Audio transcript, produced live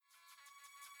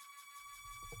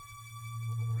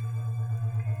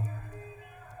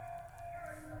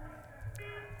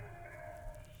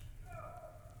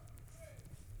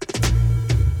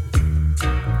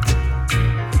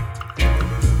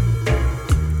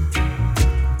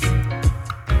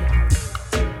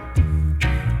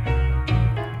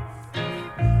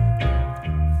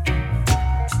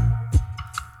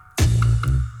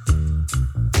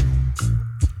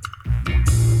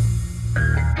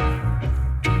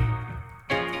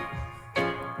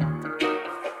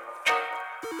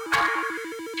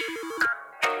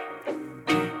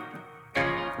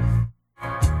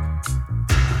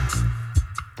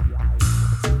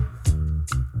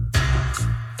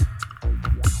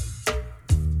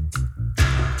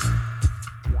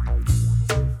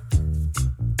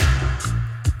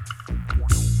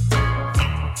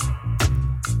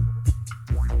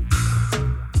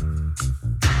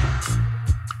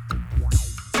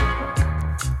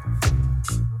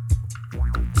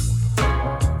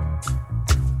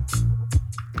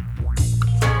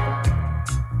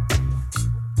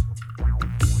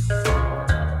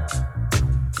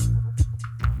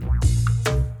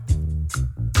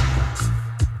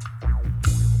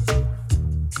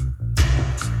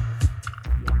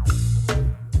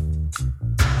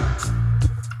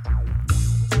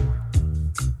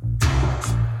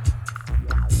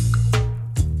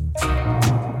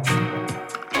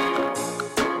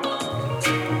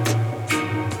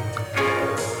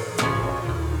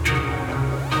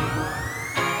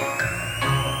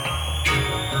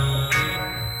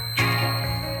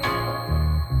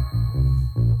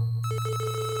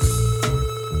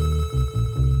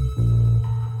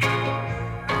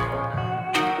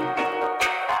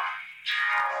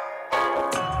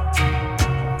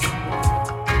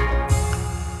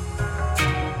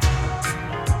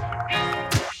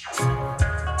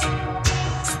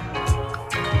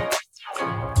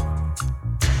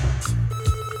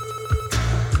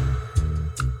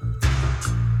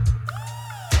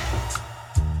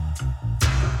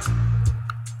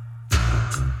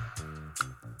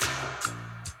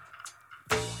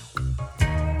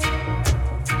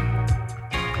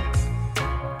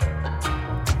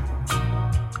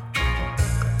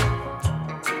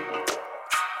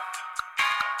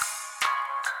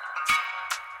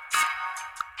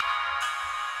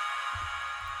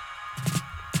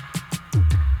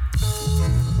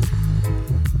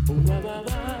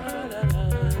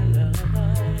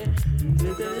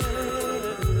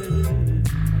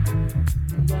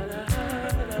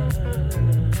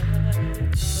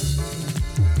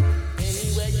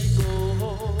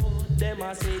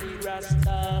I say the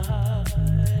Rasta.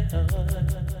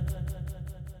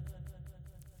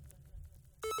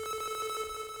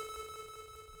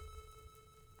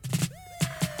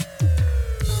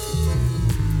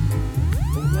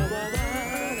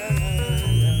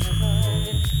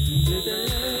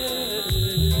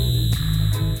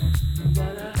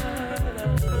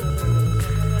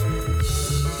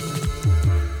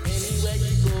 Anywhere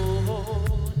you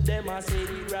go, them I say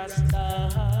the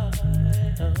Rasta.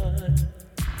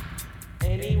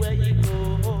 Anywhere you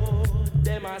go,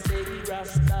 them I say the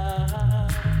Rasta.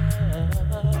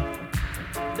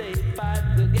 They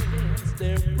fight against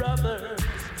their brothers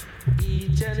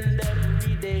each and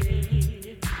every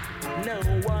day. No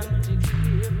one to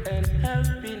give an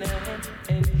helping hand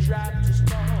and try to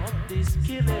stop this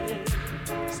killing.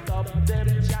 Stop them,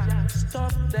 just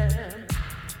stop them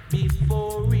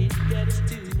before it gets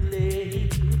too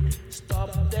late.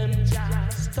 Stop them,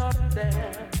 just stop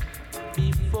them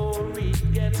before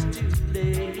it gets too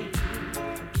late.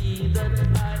 He that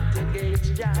fight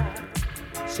against Jah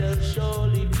shall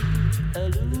surely be a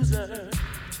loser.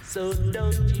 So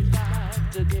don't you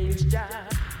fight against Jah,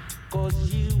 'cause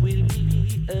you will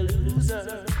be a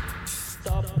loser.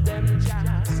 Stop them,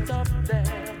 just stop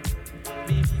them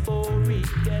before it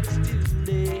gets too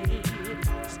late.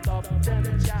 Stop them,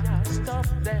 just stop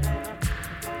them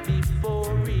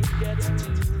before it gets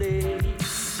too late.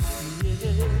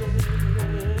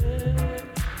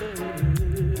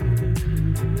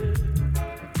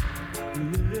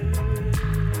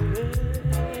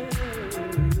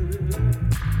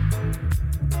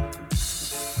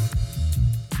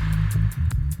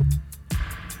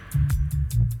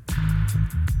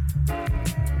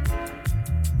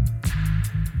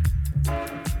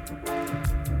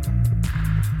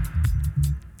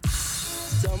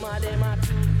 Some of them are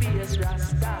two-faced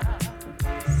Rasta,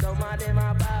 some of them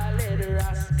are ballad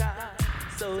Rasta.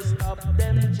 So stop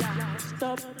them, just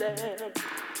stop them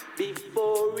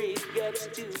before it gets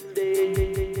too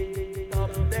late.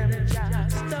 Stop them,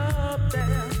 just stop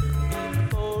them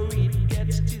before it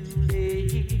gets too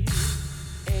late.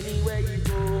 Anywhere you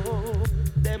go,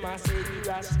 them I say the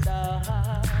Rasta.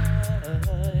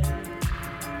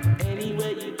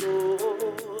 Anywhere you go,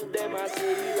 them I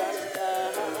say the Rasta.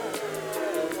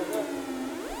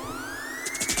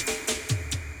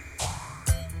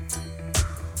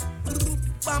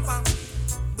 Bam bam.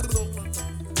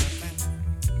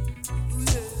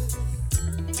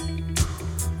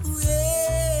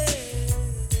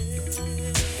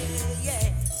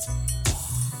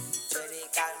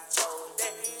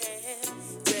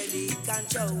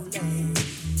 Control them.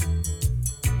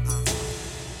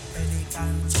 Ready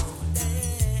control them.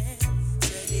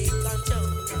 Ready control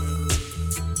them.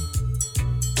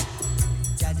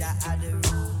 Jaja are the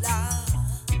ruler.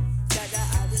 Jaja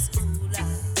are the schooler.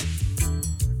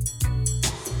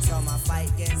 Some a fight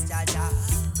against Jaja,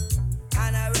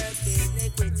 and I work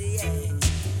iniquity. Yeah.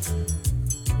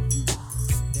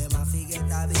 Them a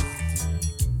forget a bit.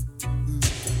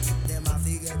 Them a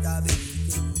forget a bit.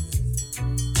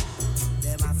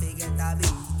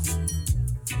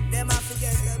 Them a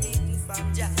forget a beating from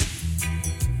Jah.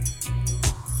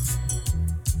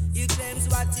 You claims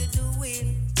what you're doing,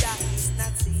 Jah is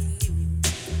not seeing you.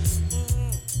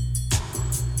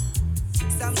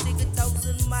 Some take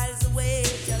 1,000 miles away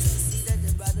just to see that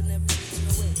the brother never reached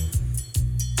away.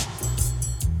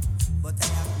 But I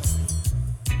have nothing.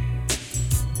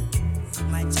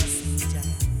 My trust in Jah.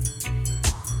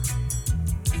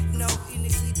 No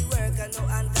iniquity work and no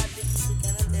ungodly people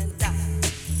can attend that.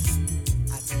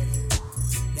 I tell you,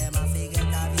 them a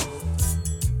forget of it.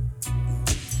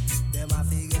 Them a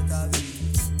forget of it.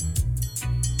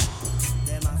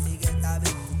 Them a forget of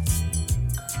it.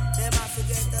 Them a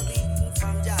forget of it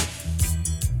from Jah.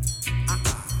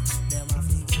 Them a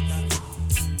forget of it.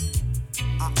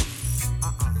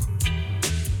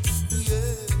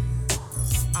 Yeah.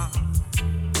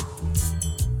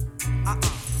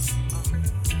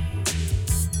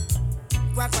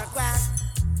 Quack, quack, quack.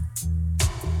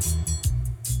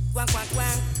 Quack, quack,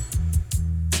 quack.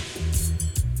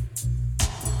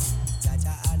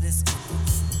 Jaja are the school.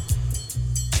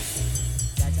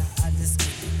 Jaja are the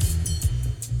school.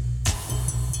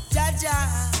 Jaja,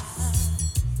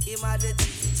 him are the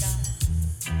teacher.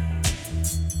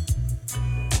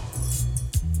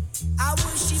 I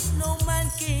worship no man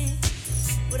king,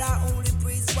 but I only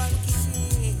praise one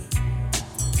king.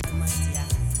 Almighty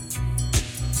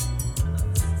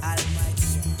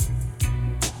Almighty,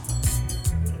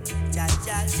 Jah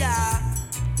Jah Jah,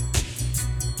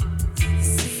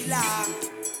 Sila,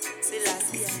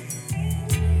 Selassie.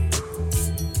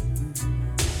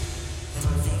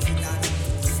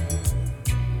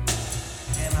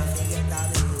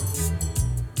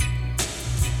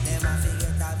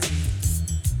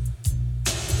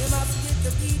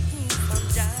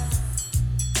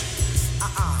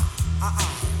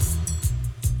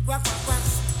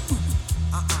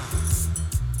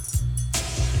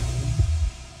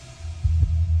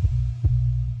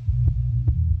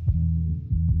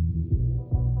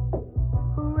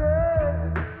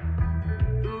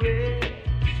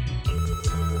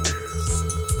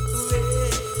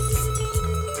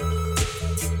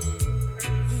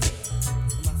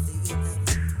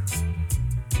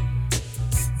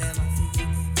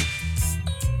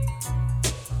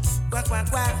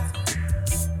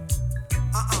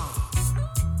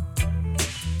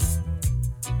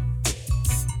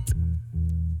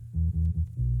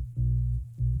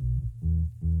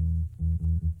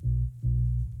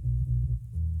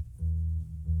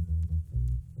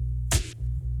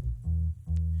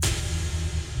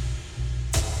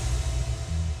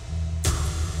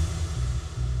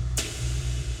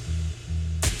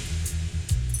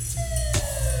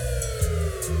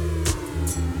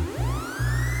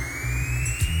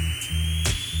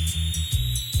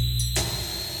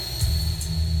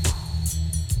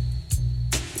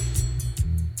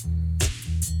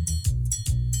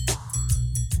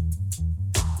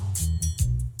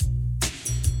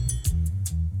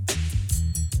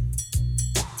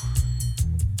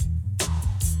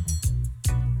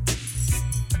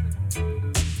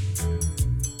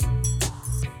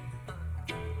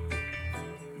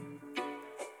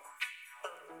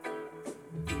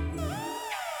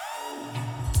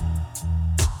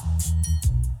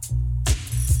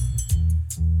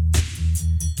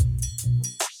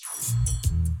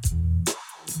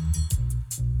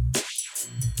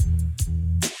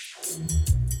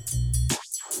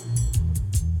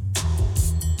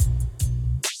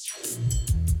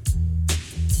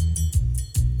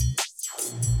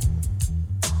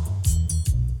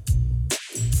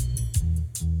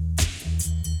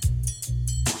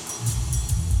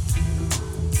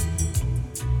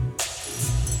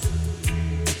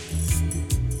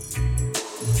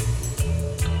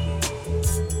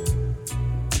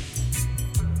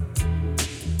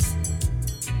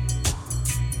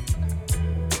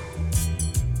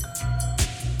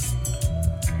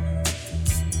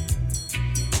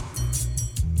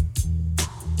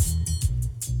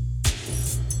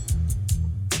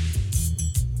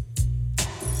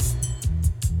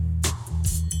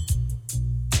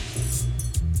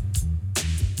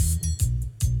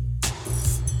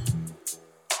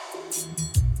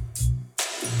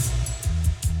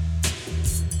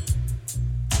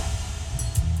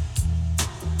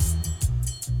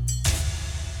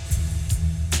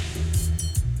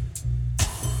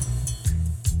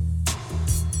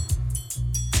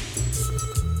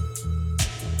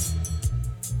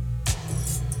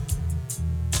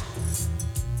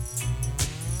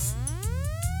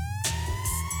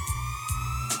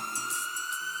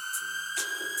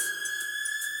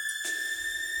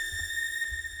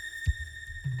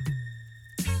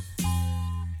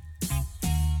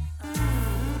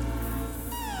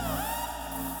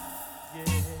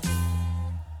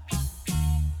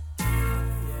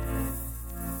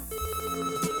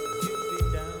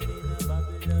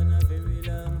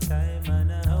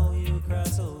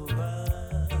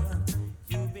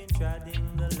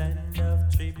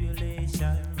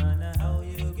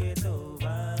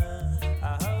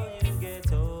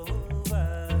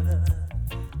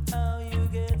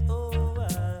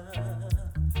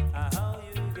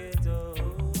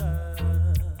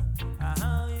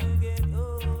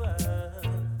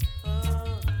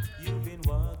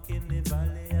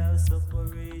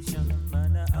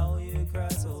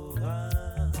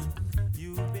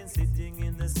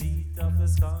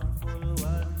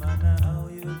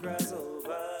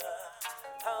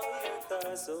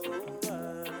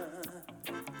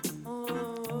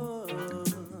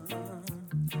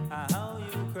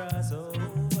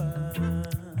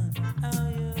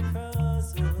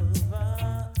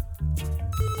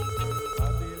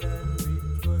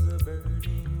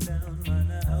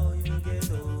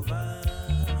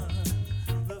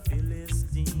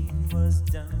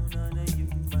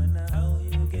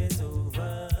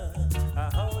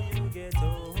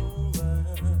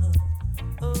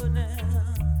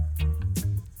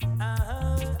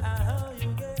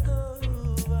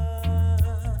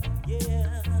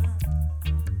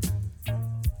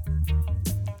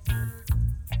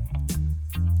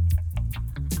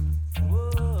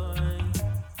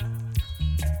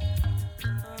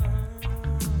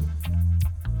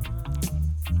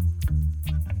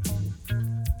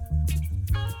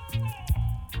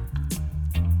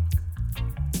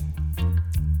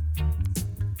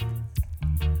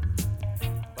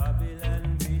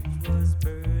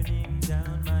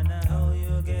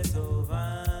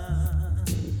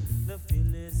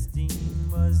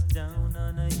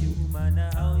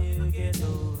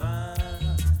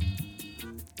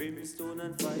 Brimstone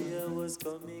and fire was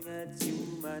coming at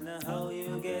you, man. How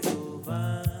you get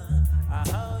over?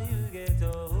 How you get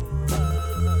over?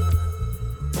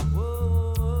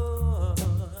 Whoa,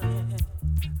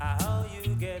 how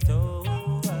you get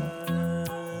over?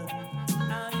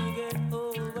 How you get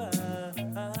over?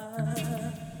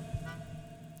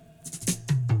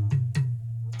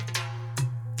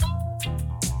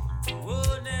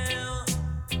 Whoa, now.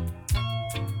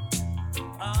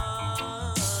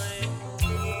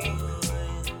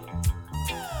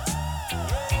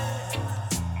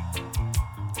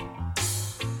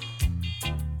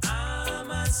 I'm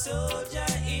a soldier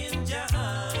in your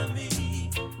army.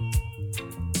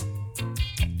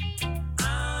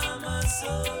 I'm a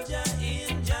soldier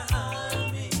in your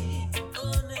army.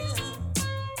 Oh, no.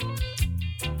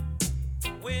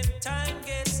 When time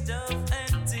gets tough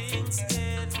and things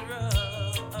get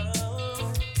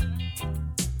rough,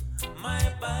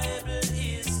 my Bible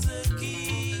is the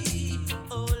key.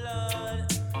 Oh, Lord,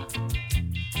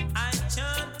 I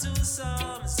chant 2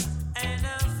 Psalms and I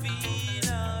feel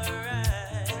alright.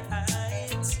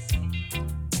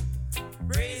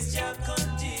 Praise Jah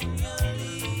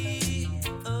continually.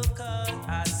 Oh God,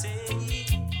 I say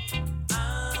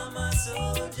I'm a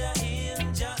soldier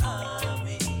in Jah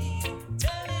army.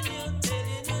 Telling you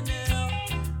now,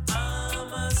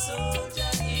 I'm a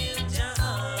soldier in Jah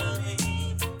army.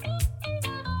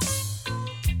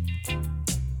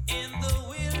 In the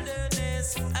wilderness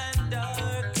and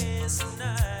darkest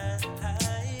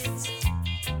nights,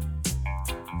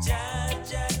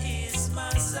 Jah is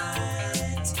my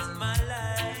sight, my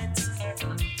light.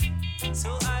 So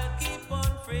I'll keep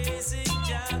on praising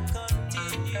Jah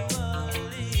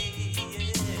continually.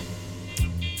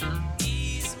 Yeah.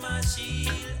 He's my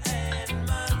shield and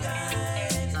my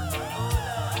guide. Oh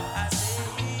Lord, I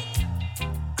say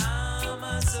I'm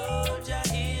a soldier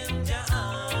in Jah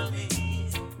army.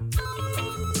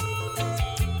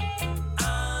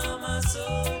 I'm a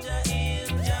soldier in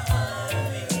Jah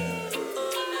army.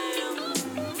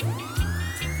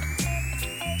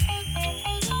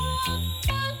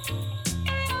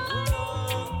 Oh,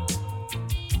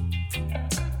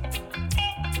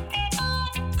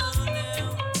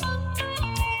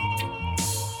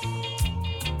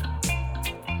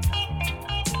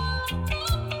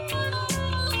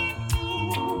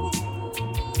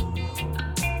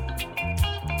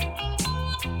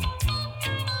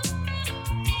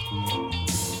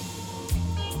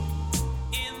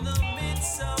 in the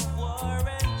midst of war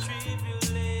and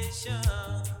tribulation,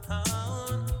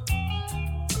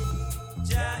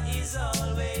 Jah is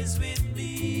always with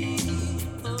me.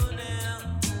 Oh, now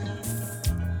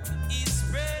He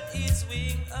spread His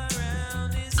wing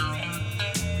around His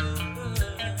people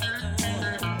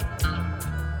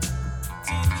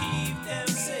to keep them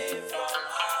safe from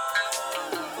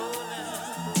harm. Oh,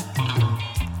 now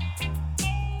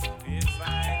we're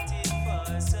fighting for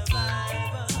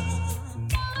survival.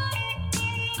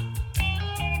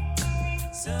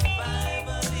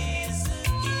 Survival is the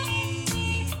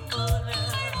key. Oh,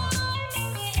 now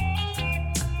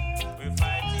we're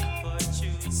fighting for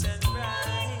truth and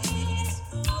rights.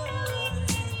 Oh,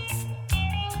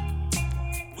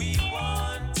 we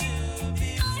want to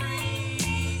be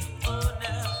free. Oh,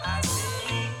 now I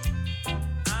say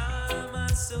I'm a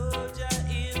soldier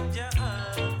in Jah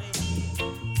army.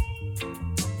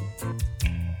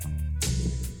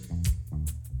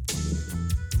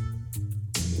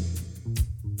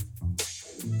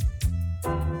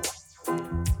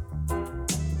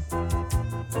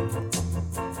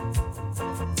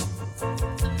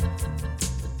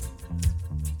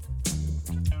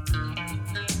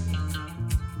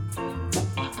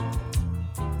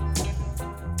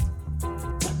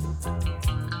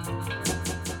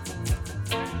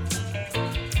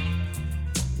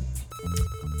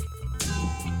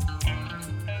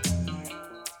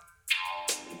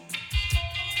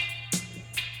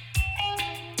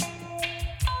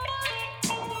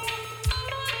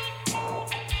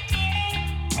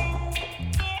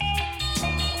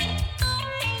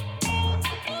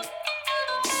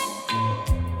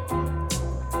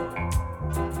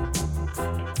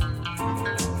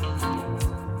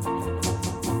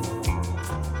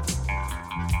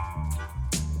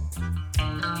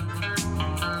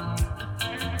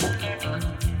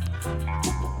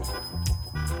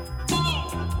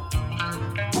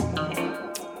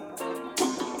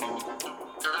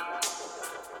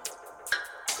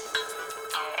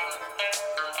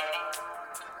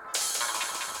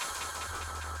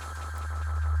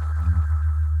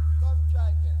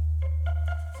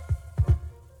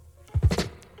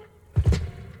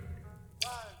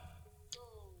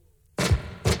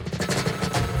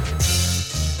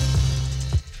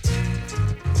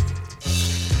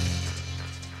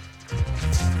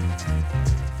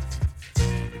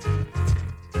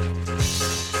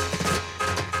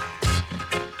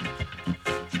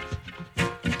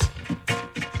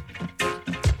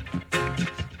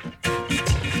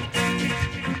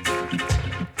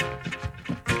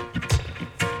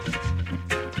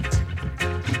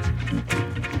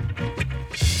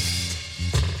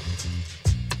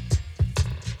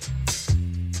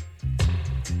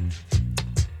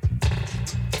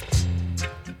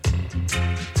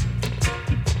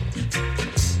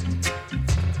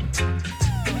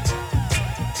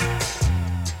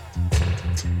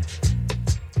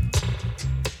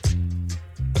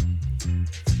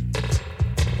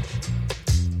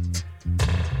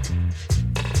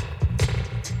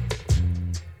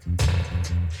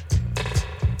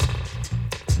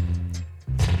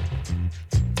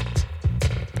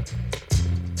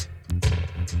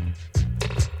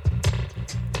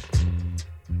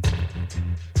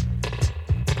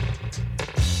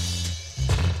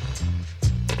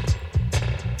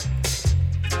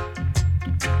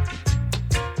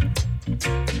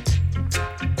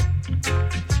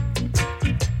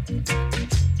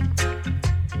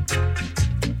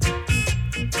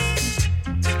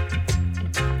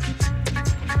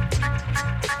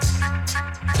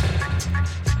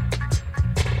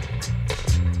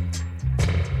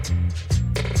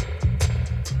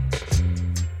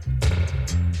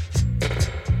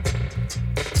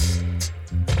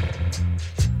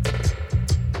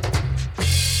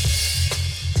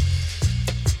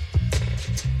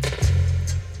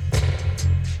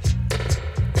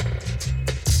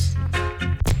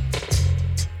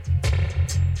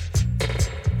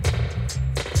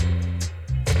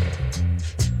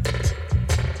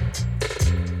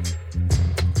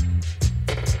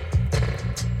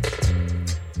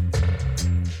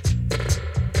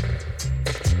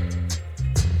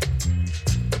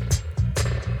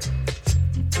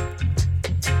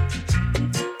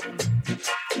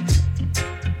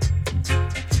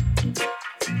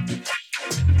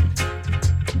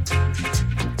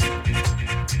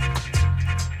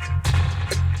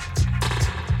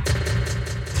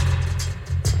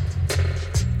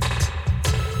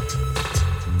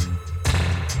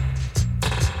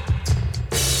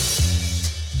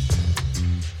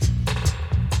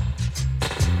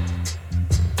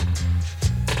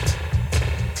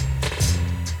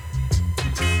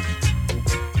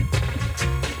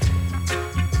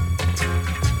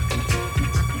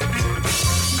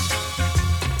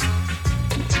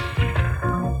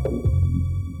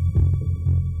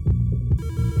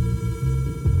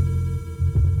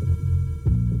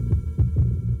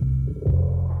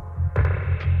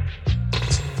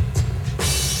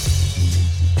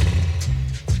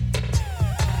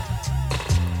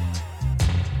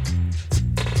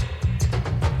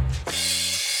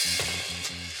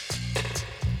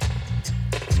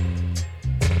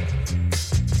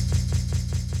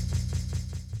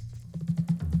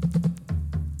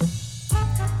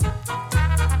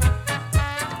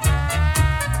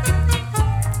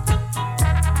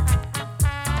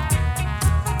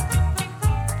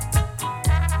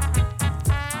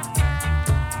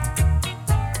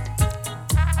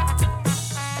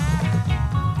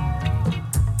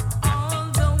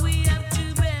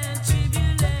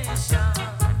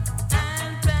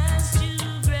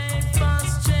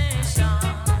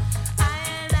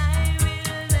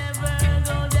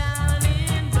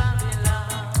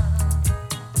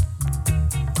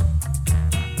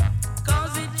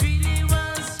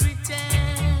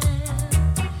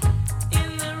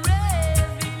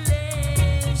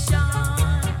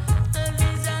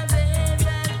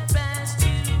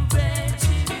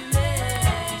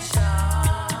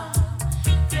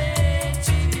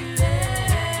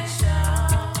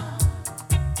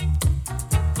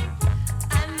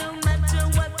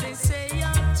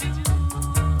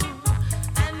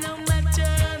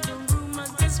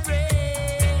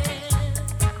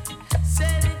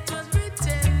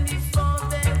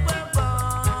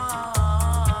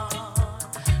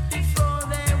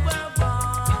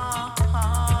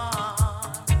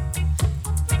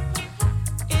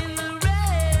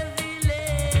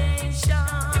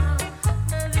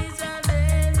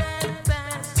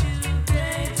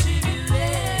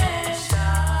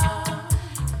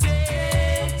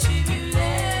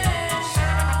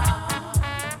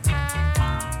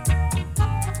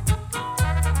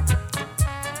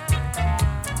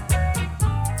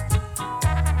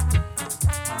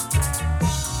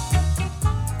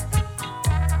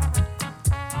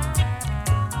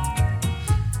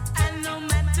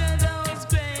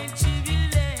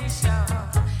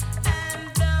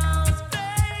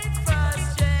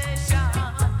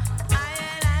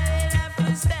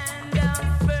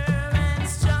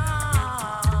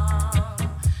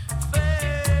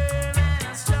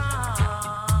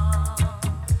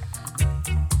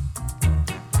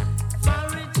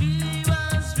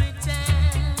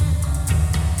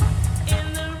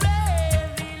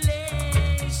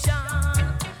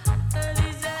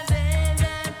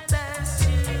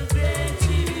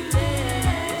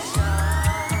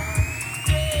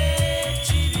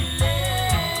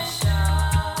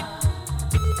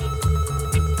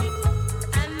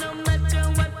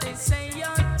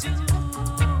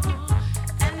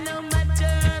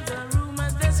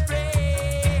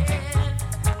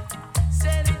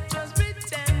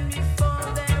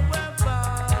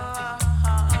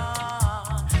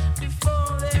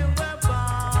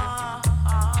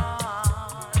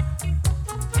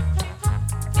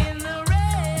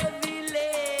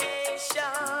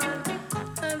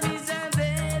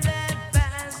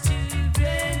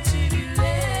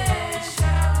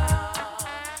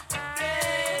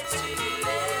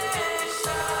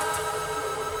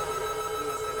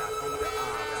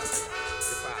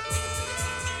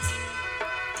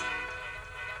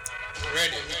 Cool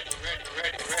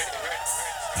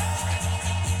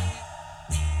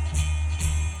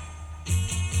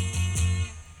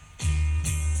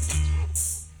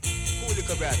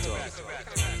liquor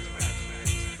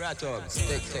Bratogs,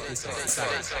 take this outside.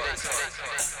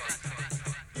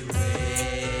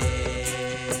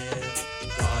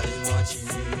 God is watching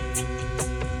you.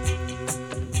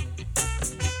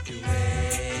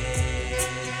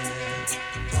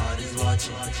 God is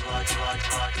watching.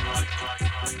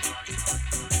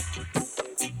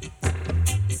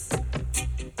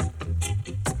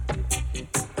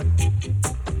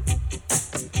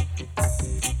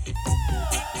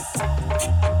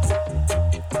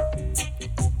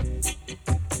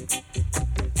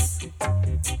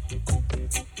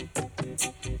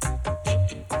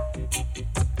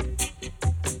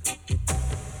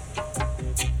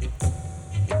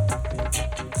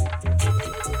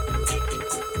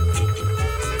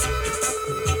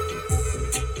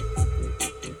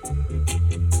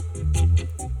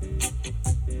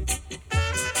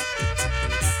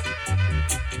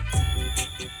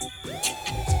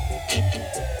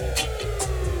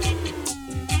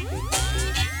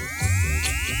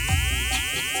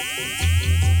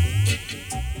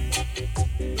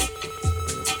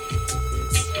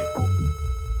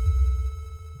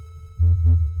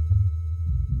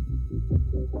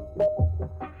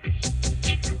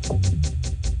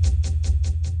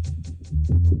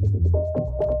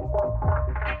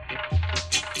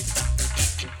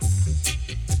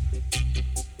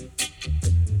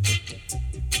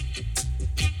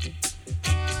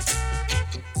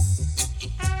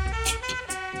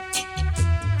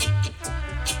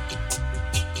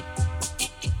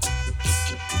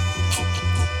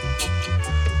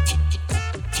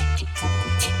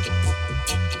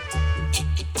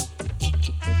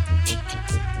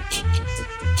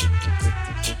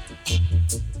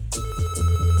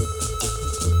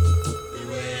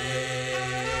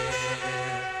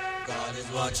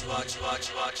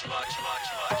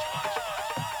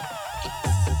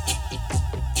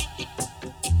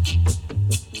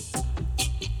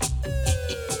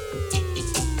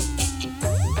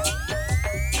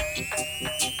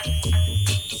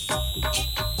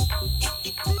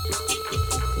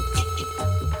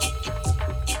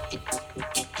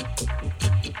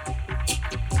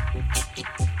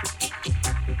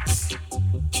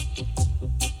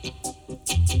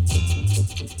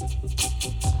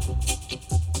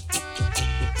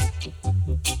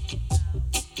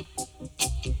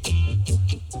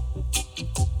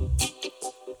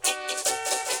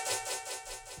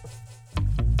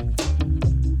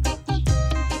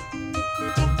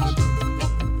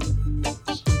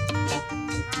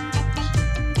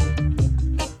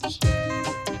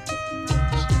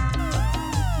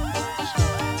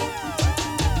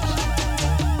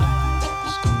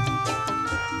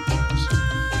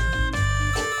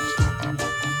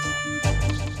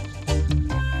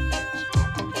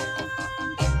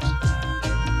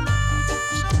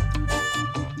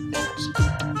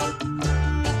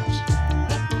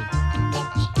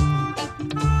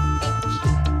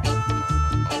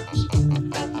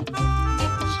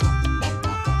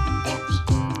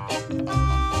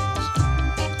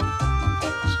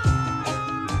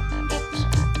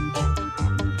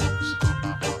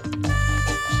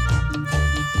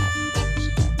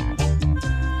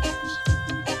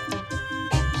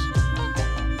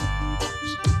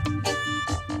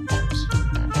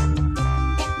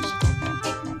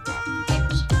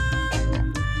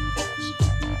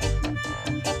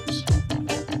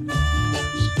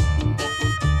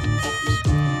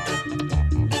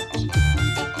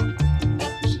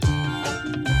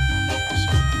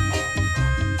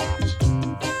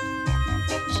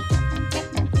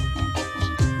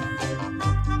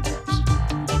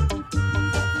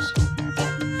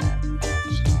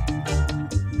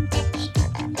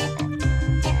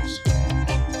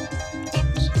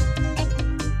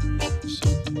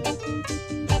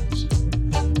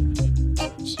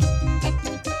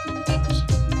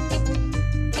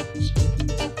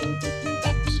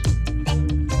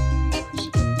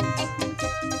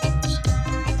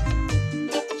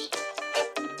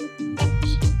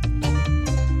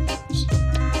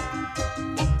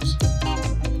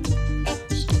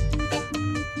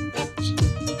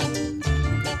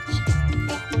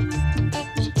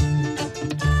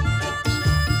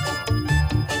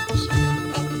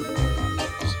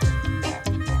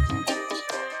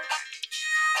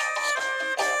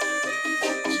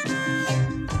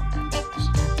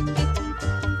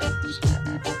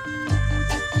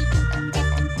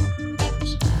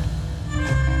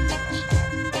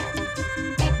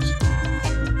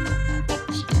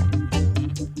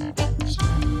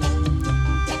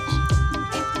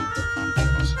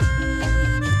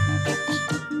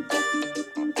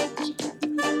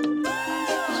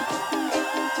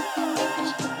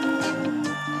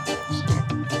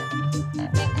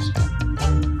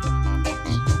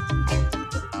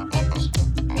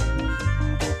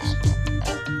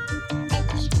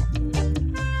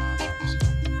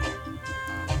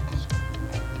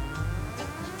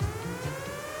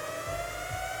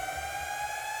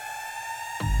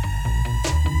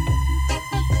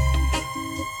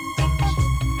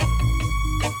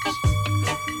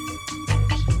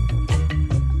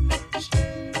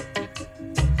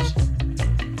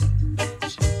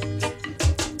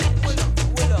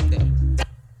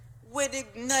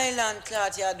 Nylon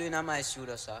cloth you are doing on my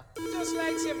studio, sir. Just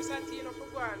like same Santino for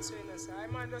going, so you know, sir. I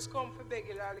man just come for beg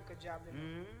you a little job, you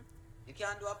know. You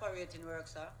can't do operating work,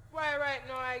 sir. Why right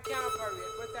now I can't operate,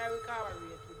 but I will cooperate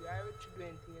with you. I will do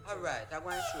anything you tell me. Alright, I'm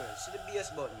going to show you. See the bass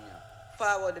button here.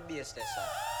 Forward the bass there, sir.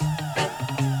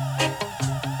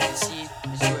 You see,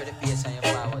 you show you the bass and you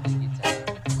forward the guitar.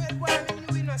 Well, boy, I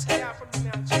mean, you know, say you have to give me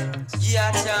a chance.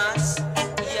 Yeah, chance.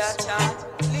 Yeah, chance.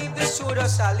 Leave the studio,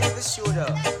 sir. Leave the studio.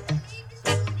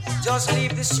 Just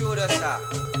leave the studio, sir.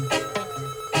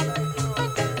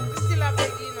 We still are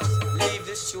begging, you know, sir. Leave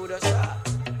the studio, sir.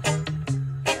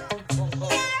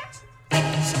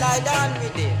 Slide on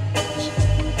with it.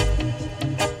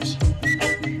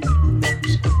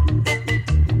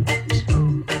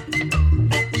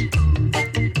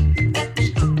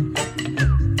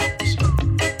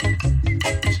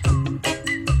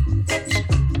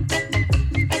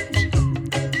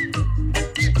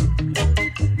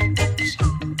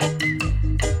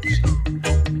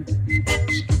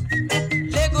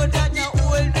 Lego down your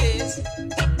old days.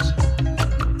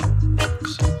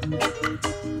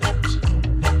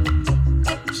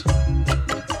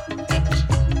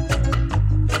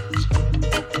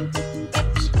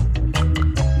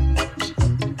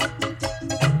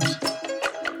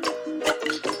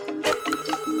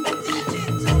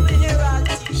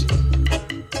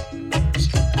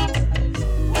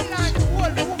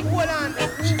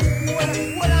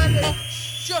 Hold on.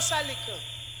 Just a little.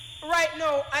 Right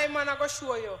now, I'm gonna go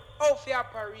show you how to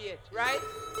operate, right?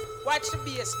 Watch the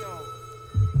bass now.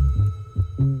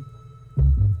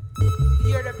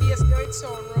 Hear the bass now, it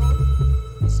sound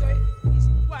round. So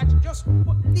watch, just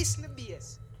listen to the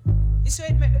bass. This way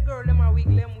it make the girl them a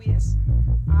wiggle them waist.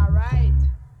 Alright.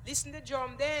 Listen to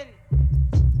drum then.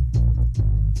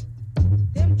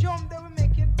 Them drum they will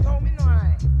make it come in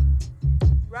high.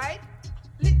 Right?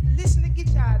 Listen to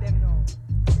guitar them now.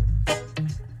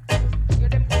 Yeah,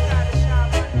 them guitar the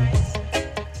sharp and nice.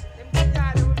 Them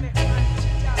guitar they will make man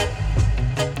guitar.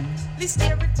 Listen to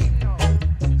everything now.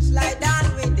 Slide on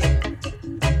with it.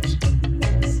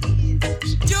 See it.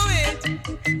 Do it.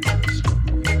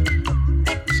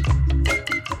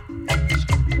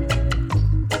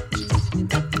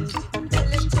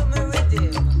 Tell it to me with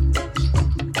him.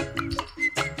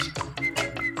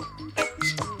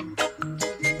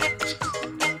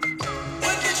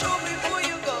 What you show me before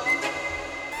you go?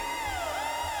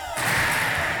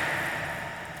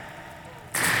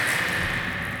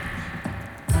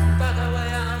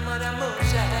 Bagawaya amara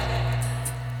mosha,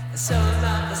 so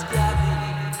mamas gabi.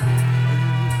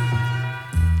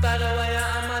 Bagawaya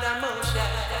amara mosha,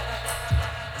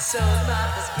 so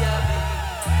mamas gabi.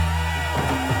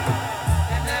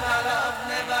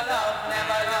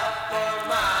 Never love for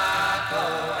Marco.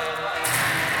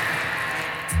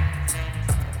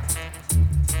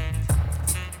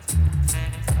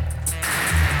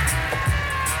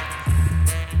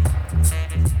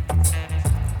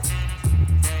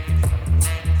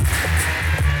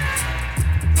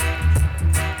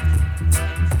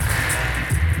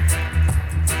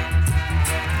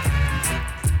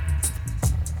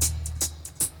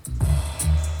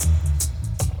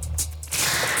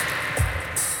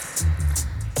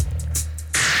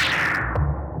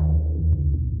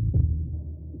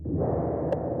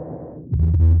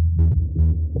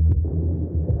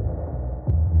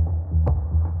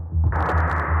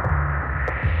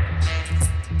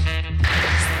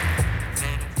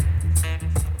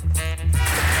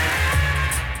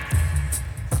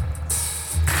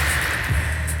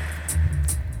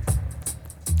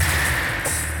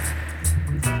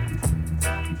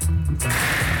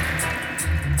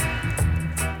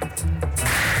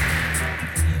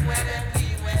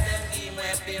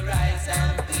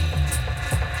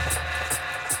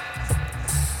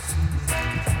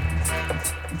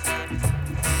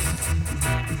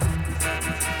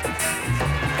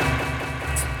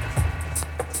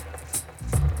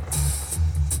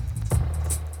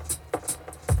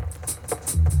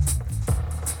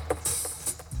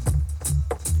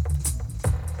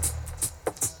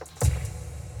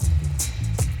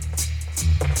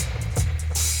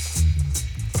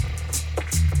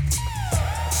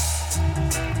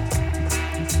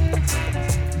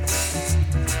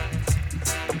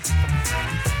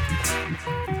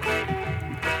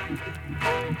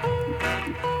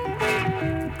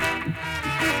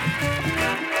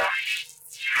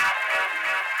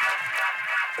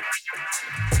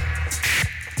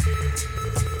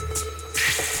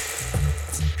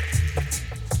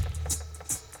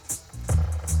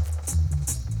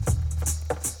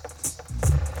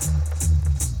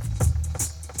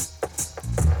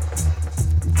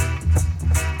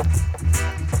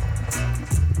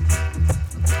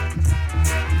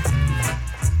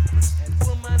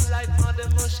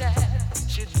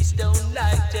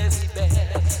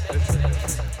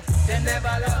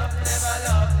 never love, never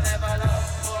love, never love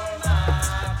for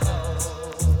Marco.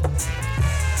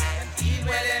 Give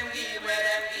where them, give where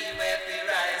them, give where the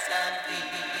rice and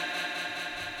peas.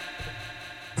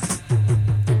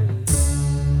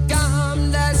 Come,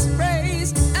 let's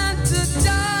praise and to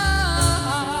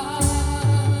Jah.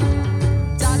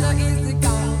 Jah is the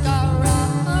conqueror.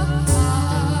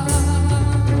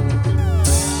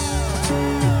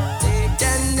 They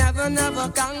can never, never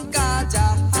conquer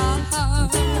Jah.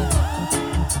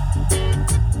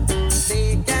 They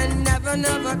can never,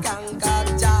 never conquer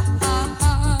Jah.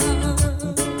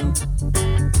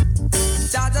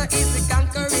 Jah is the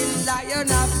conquering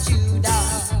Lion of Judah.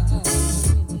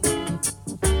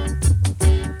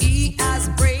 He has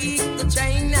break the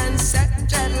chain and set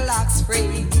dreadlocks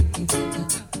free.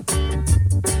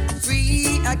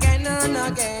 Free again and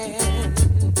again.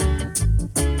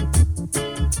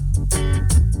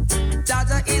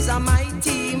 Jah is a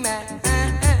mighty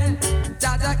man.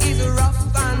 Jah is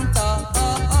rough and tough.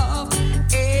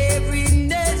 Every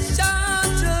nation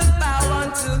should bow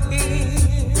unto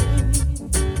him.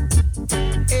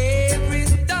 Every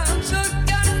tongue should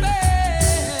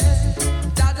confess.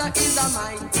 Jah is a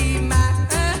mighty man.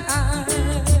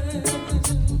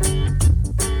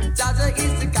 Jah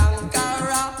is the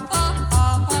conqueror.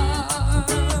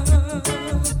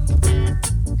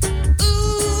 Who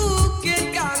can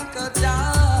conquer Jah?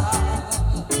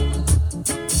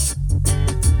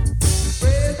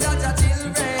 Praise Jah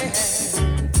children.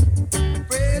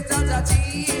 Praise Jah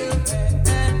children.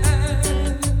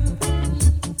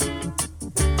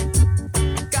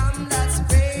 Come, let's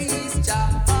praise Jah.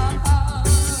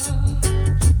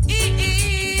 He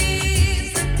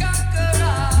is the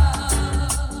conqueror.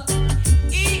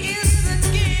 He is the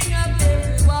king of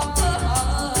every war.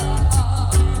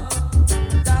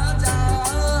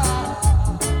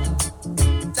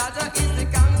 Jah is the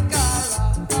conqueror.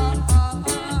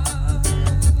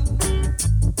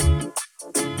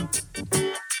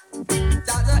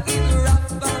 Jah is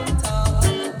rough and tough.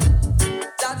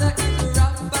 Jah is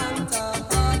rough and tough.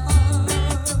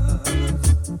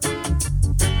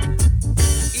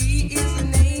 He is the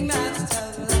name master.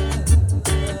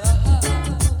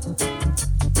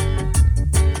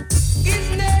 His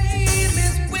name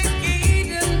is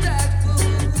wicked and dreadful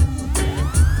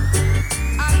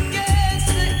against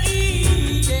the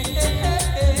evil.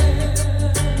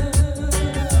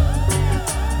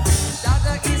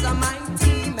 Jah is a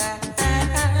mighty man.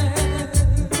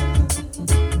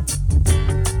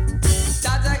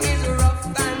 Jah is rough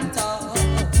and tough.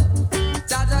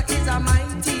 Jah is a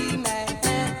mighty man.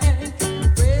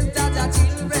 Praise Jah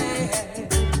children.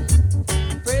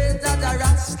 Praise Jah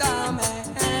Rasta man.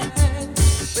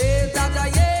 Praise Jah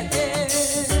yeah.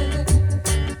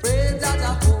 Praise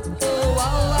Jah oh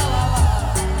wow wow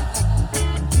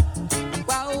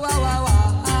wow wow wow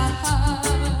wow.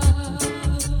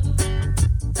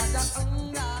 Jah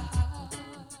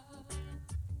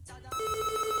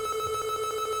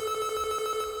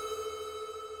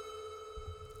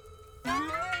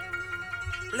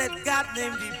Let God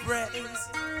name be praised.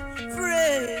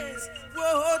 Praise.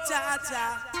 Whoa, cha cha.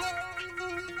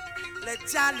 Let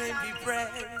Jah name be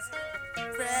praised.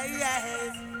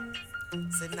 Praise.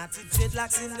 Say not the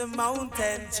dreadlocks in the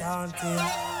mountain chanting.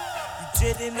 The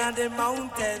dreading on the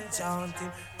mountain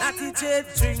chanting. Not the dread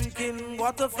drinking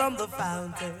water from the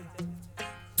fountain.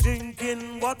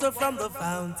 Drinking water from the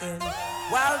fountain.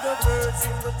 While the birds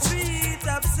in the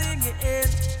treetop singing.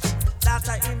 That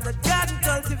are in the garden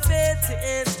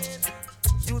cultivating.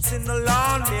 Youths in the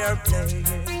lawn they're playing.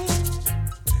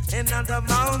 And on the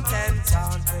mountain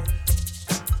chanting.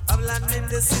 Of land in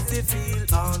the city feel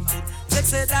haunted. They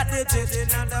say that they did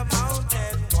it on the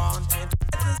mountain wanted.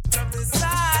 From the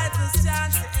side the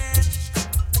chanting.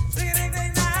 Ding ding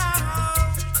ding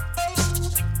now.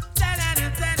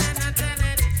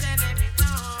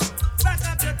 Back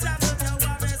up your trouble, your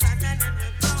worries and then you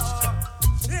go.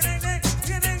 Ding ding ding,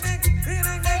 ding ding ding, ding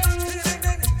ding ding, ding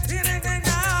ding ding, ding ding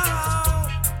now.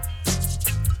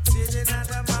 Sitting on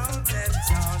the mountain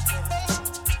chanting.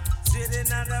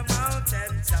 Sitting on the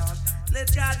mountain chant. Let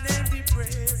God name be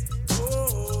praised.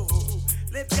 Oh,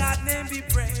 let God name be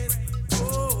praised.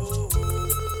 Oh,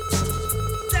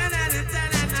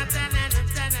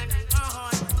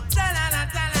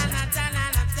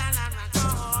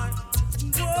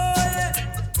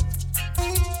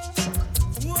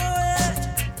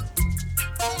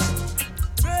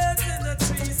 birds in the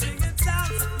trees singing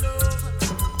songs of love.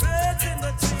 Birds in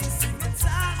the trees singing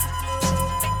songs of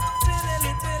love.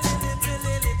 Billy, billy,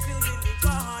 billy, billy,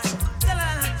 boy.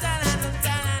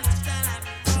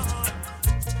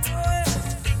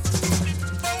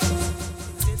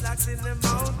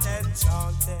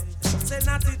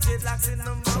 dreadlocks in the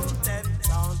mountain,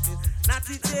 chanting.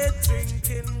 Natty J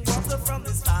drinking water from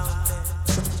his fountain,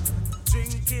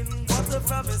 drinking water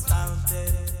from his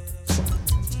fountain.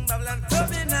 Babylon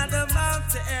coming at the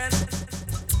mountain,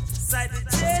 side the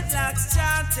dreadlocks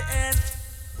chanting.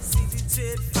 See the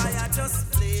dread fire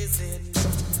just blazing.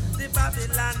 The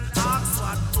Babylon asks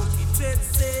what cookie dread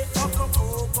say.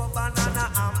 Cocoa, banana,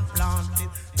 I'm planting.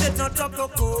 Dread not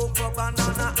cocoa,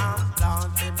 banana, I'm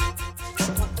planting.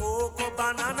 Cocoa,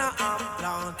 banana, I'm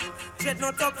planting. Dread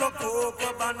not cocoa,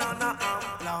 banana, I'm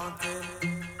planting.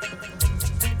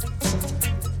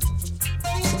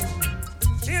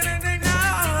 Hearing the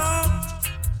now,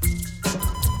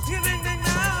 hearing the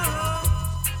now.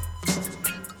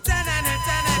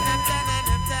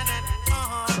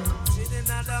 Sitting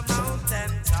on the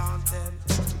mountain chanting,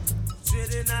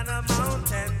 sitting on the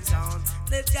mountain chant.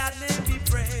 Let God's name be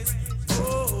praised.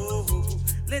 Oh,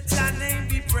 let your name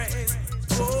be praised.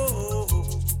 Oh,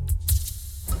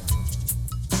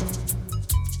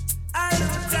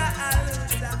 Aluta,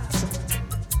 Aluta.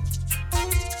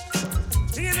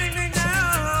 Healing me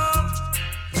now,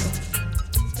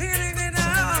 healing me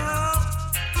now.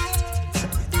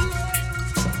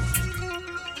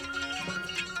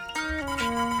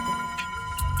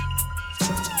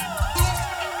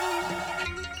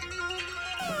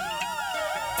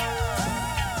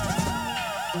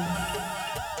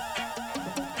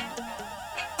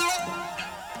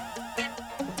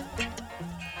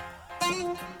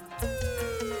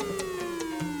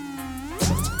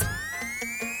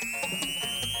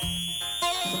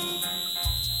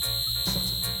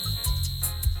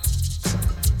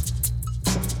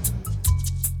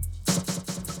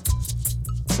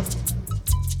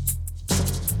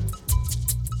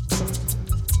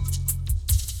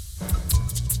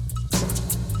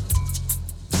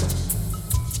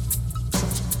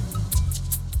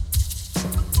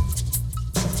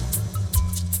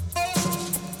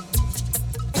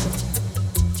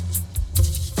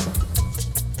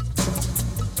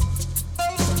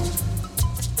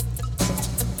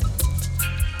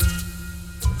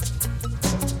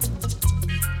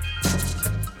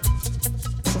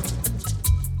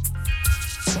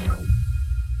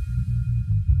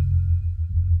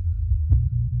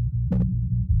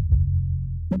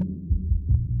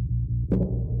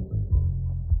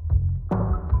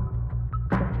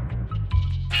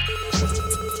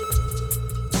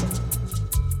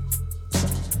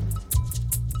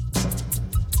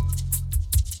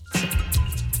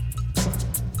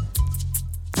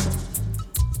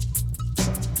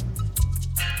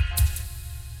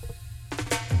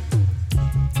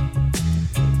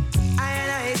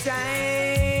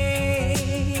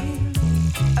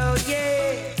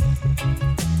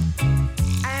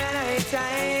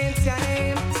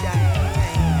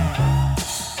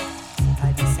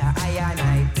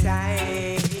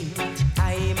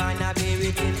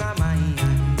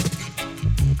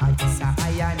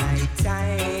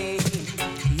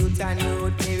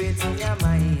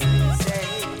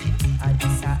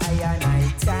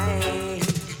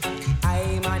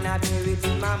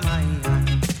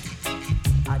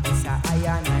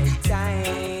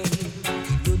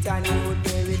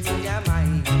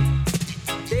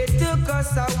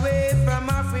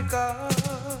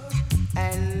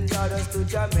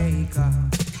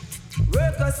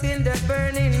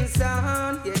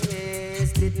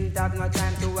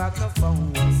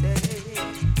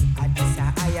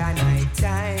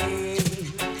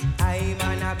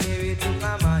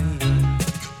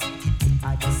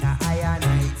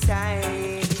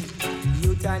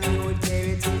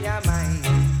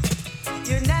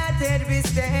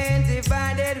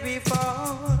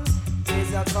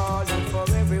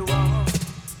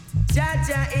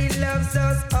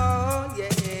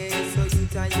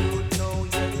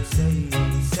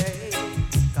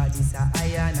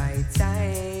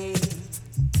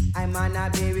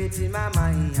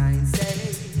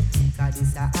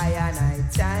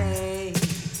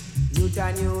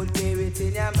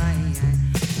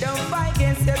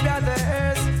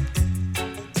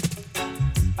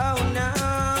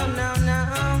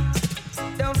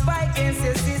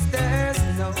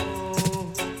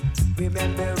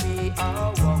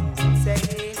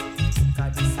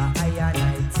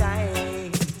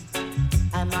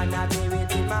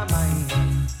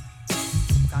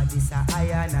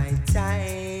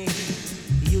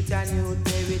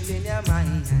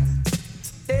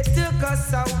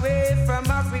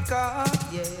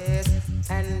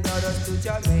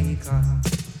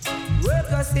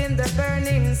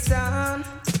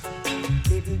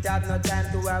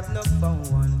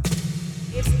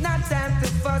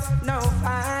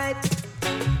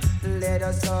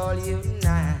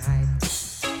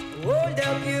 Hold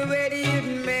up your ready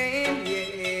man,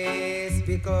 yes,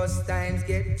 because times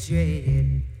get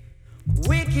dread.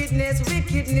 Wickedness,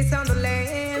 wickedness on the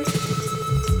land.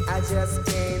 I just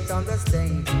can't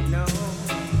understand, no.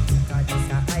 Cause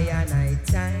it's a I and I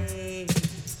time.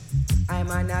 I'm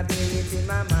on a bear it in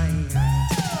my mind.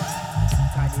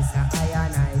 Cause it's a I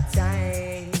and I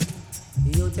time.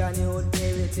 Youth and youth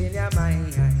bear it in your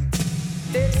mind.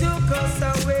 They took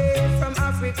us away from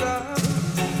Africa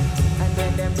and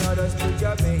then them brought us to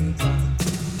Jamaica.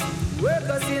 Work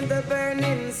us in the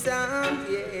burning sun,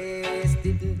 yes.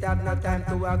 Didn't have no time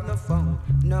to have no phone,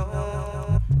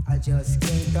 no. I just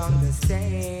can't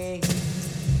understand.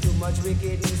 Too much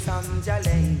wickedness on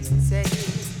Jalain, say.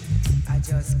 I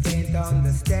just can't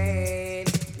understand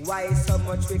why so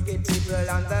much wicked people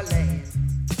on the land.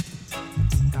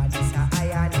 God is a I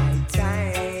and I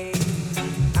time.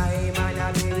 I'm on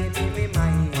a spirit in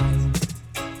my mind.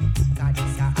 God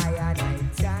is a I and I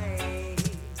time.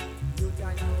 You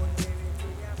can know spirit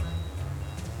in your mind.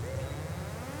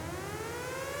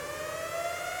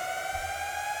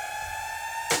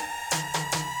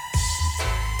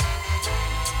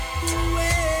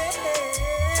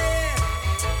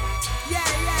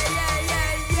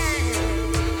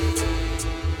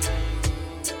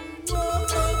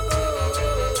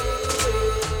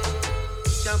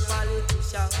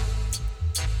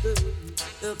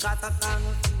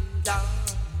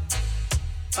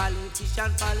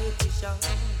 Politician, politician,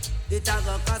 it a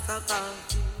go cause a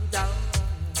confusion.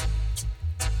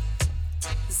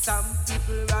 Some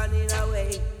people running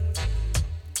away,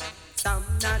 some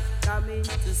not coming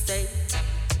to stay.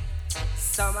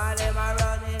 Some of them are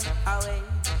running away,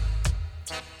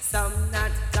 some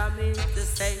not coming to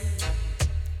stay.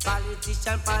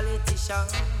 Politician, politician,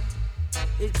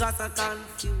 it cause a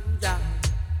confusion.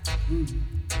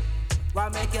 Why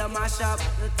make you mash up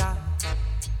the town?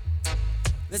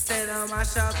 We say no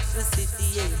mash up the city,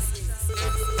 yes.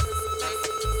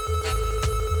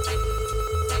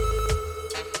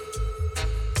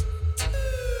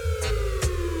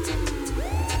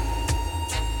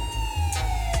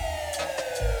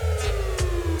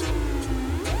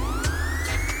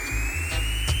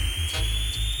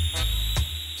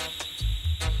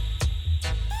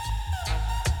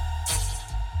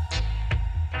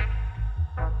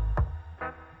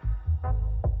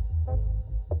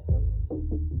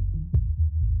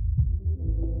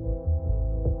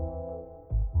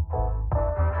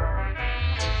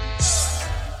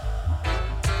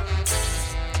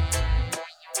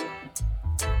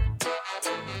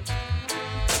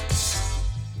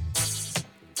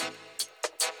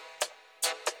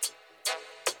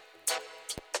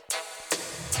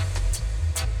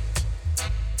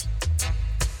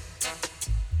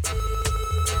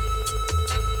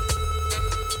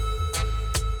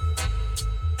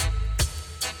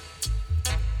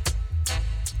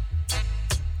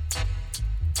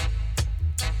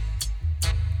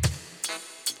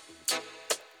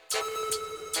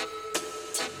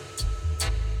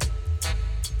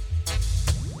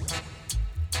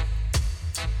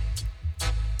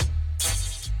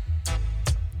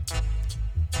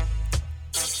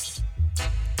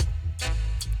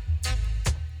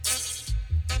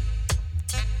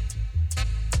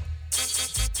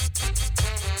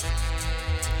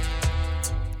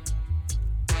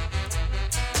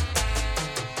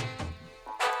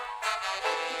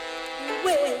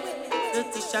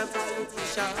 Politician,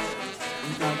 politician,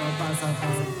 we got a pass up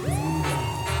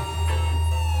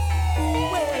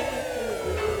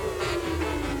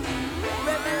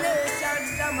Revelation,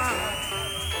 Jamal.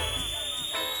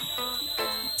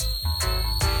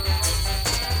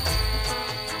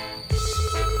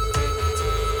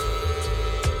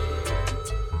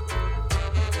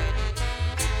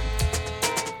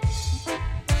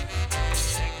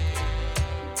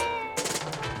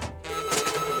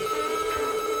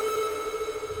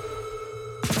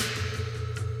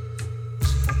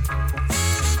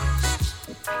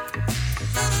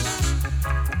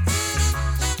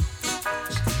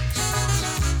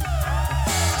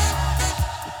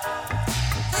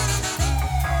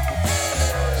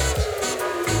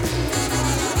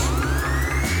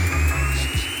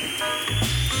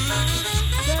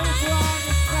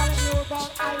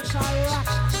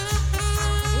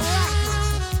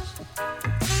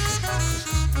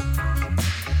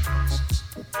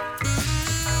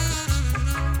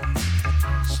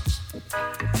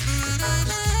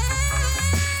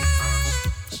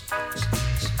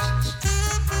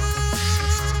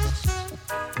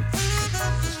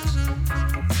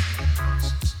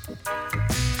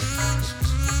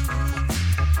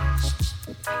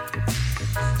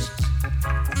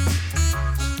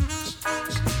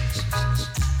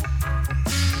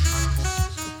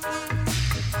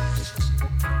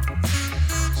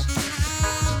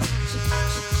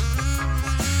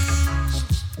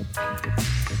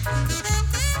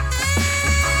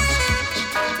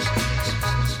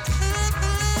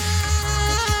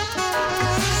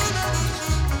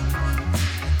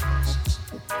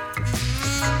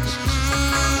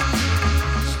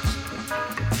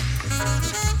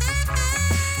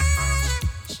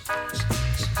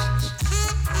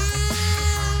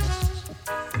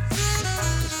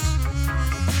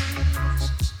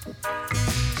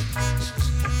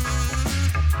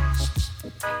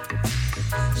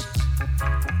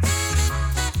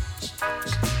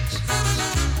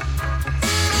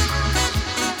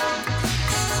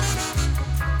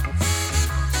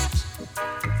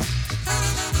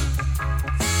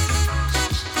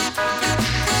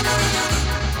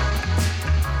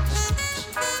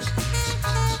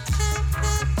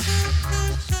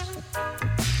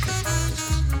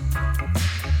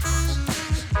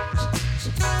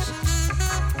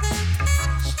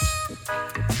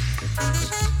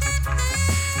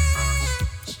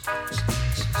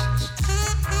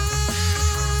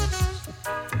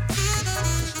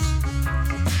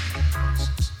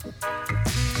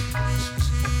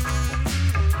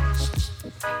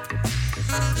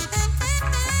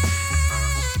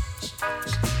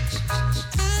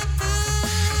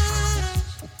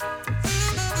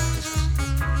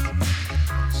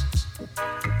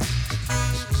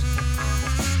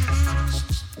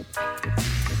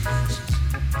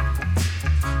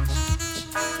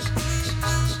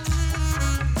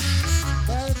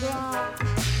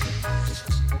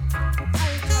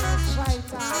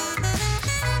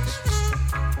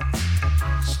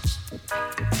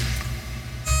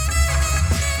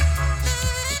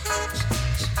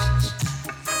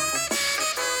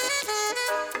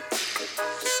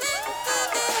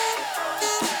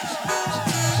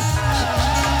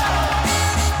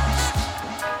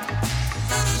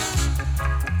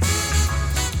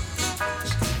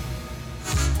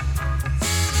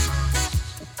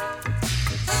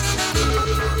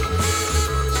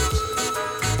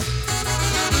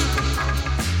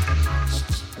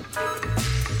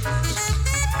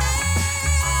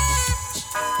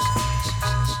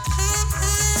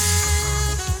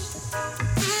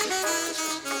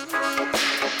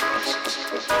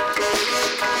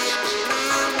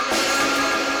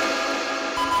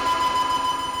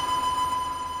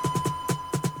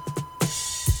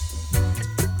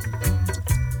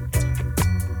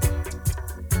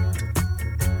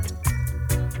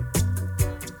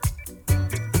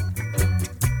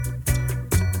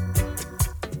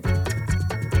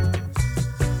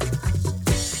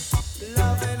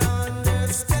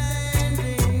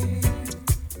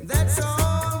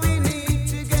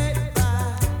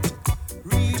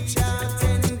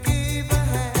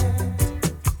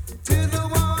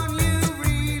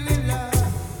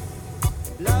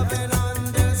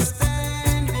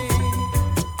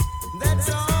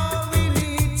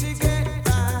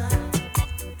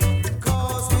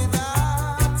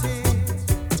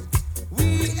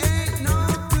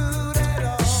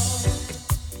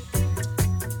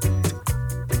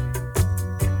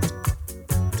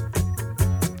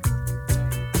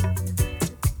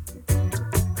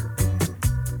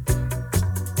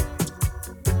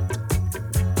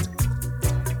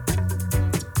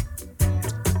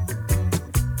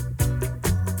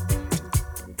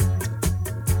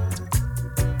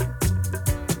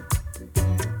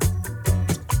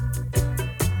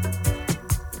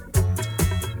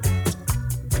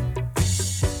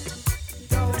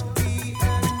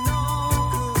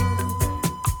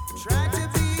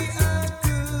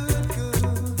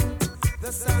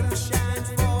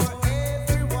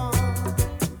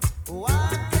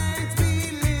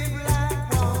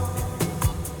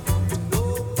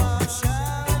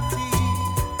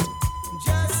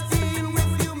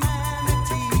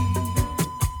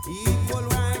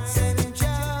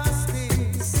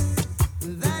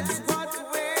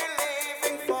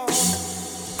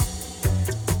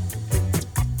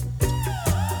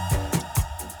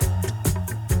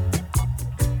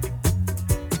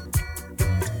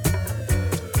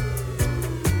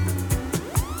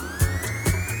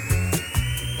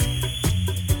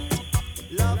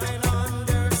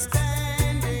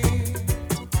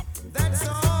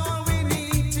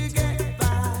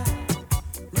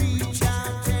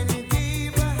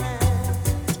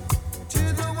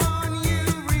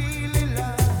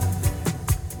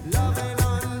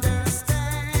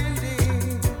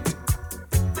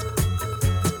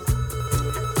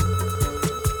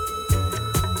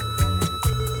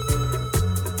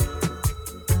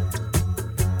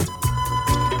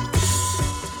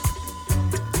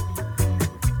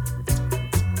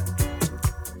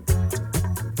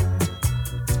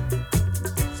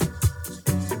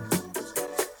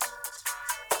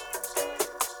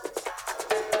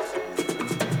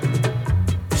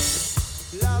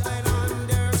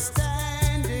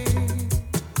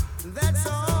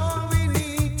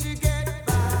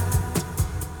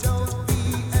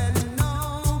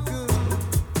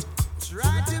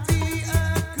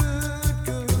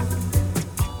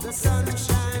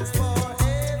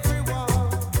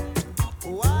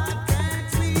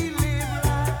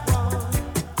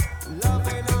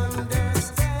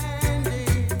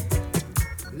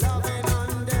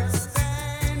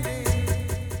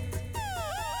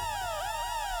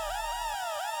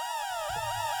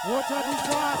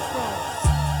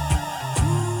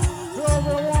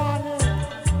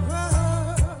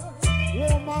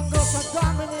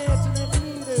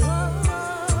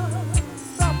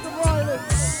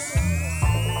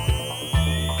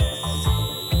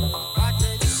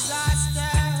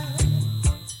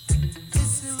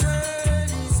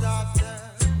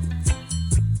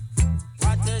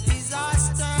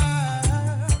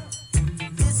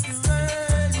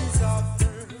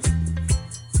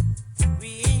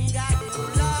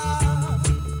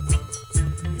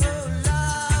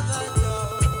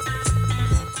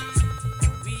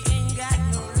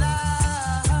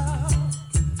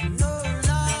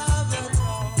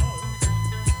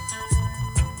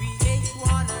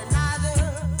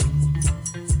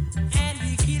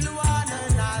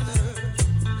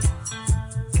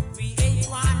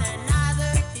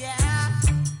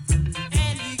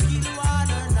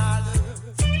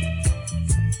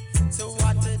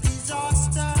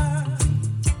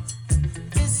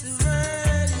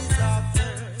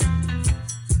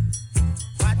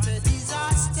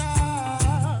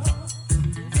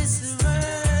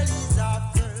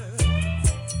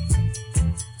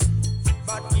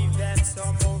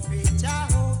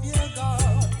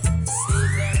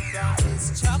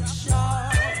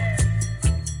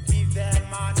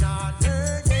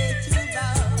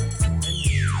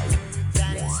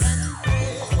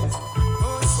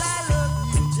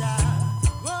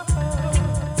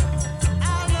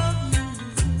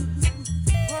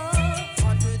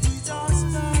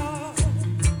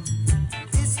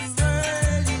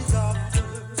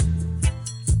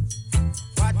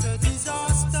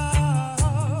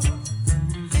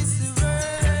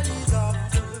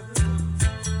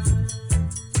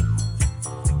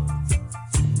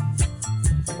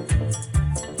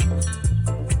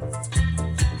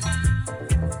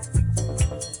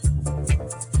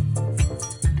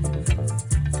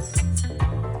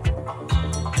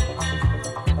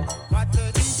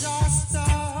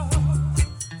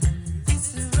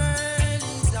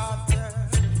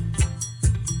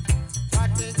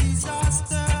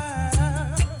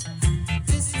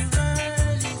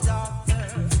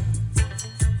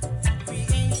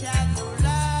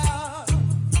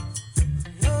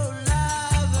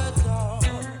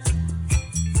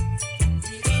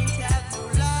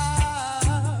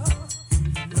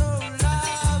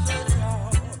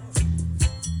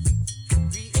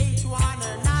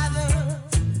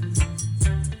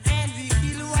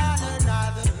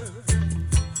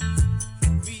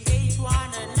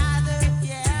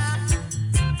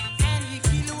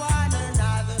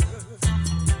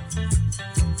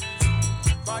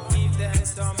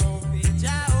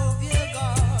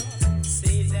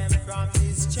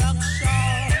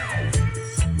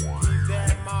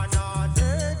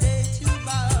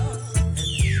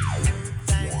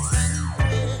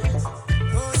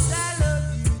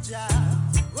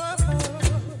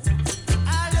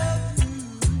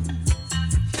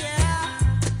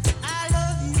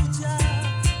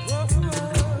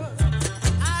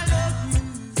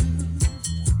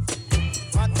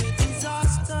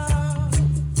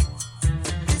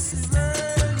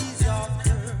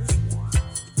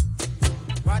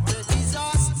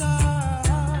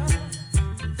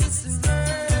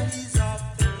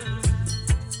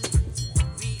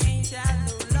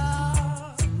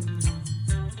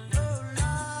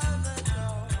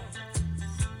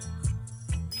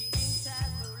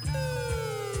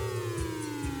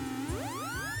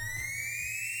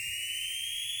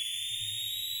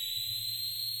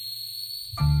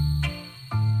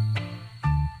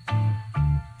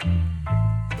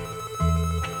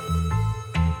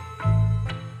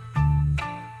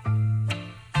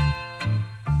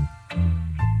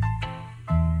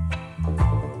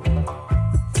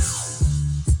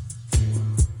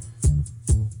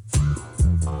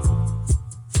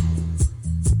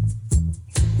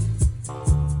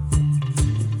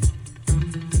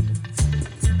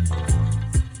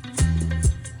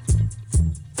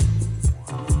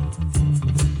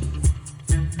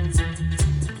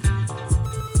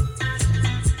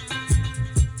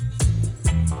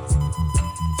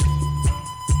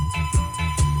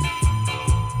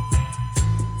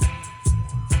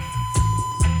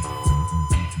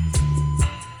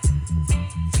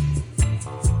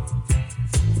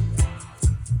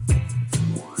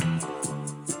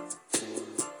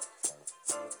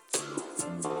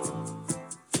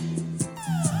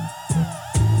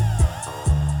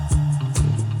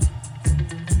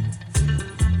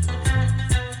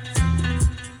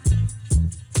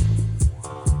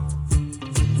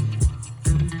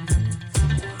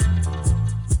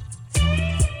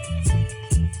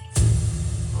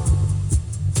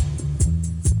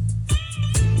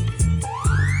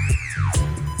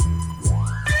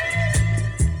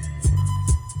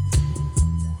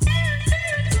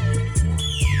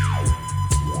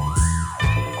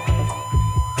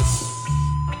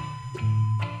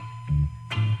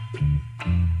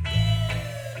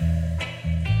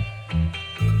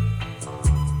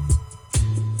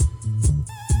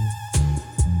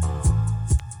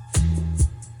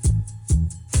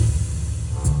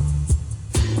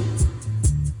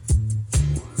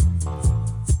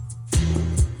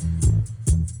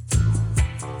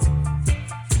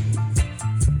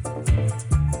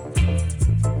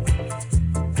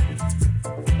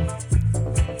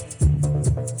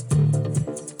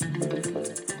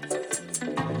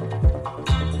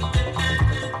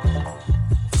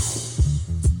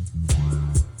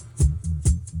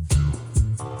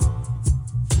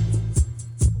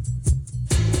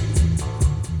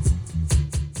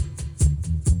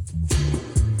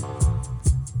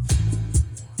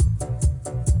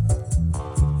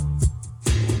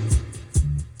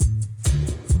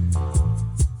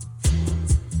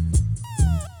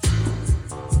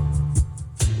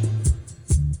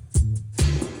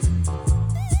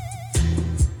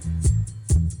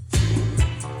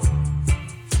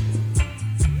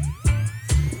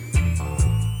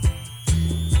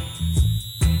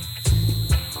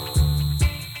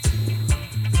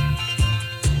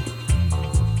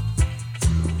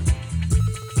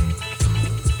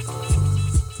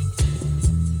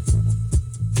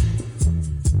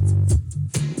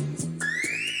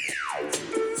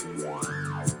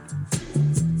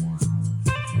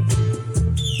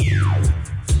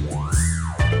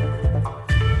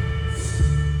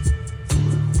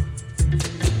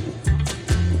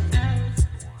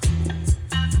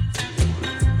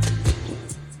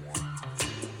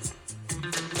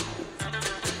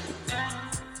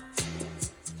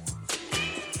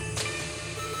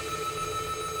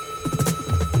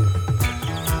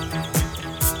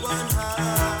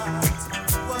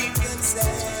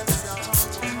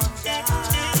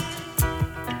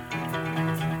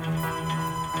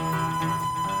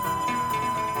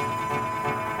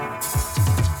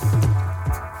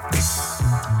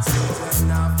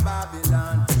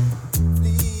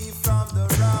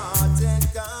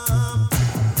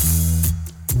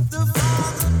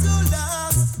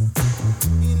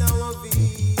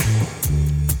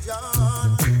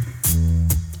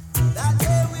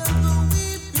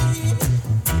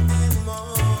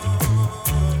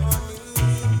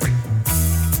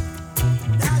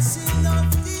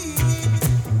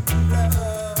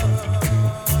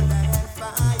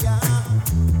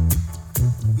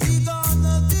 He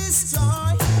gonna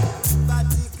destroy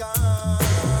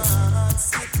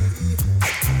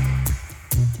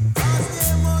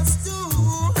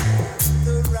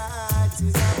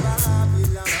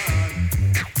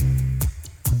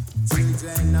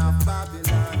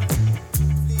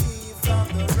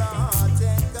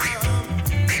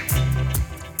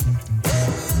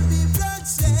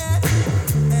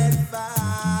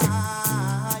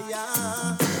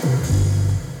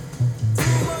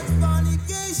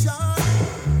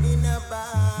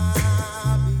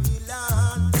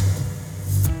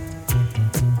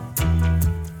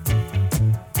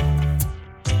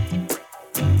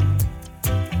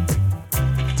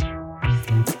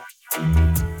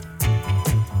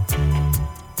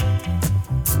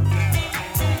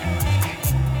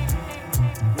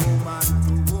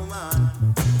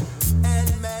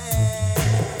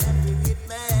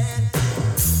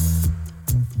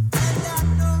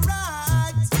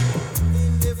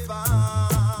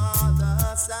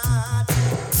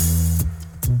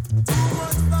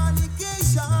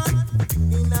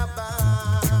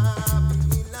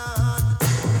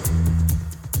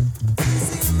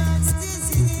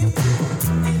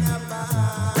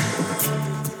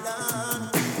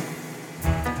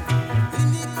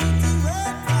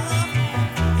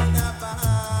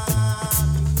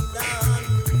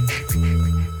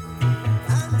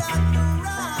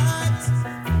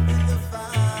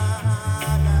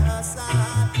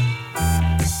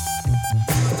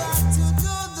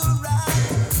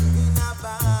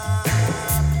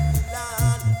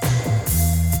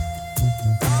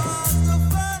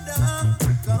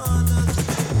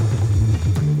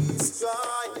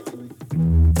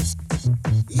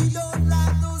He don't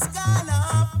like those kind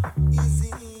of is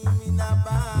him in a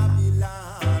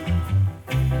Babylon.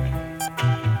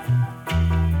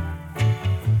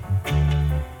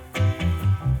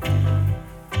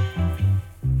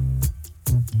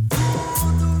 Do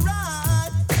the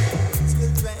right,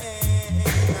 children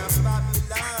of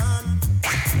Babylon.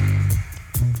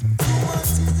 Too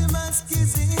much is the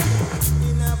masochism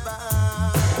in a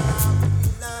Babylon.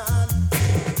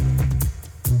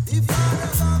 The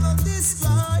Father gonna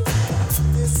destroy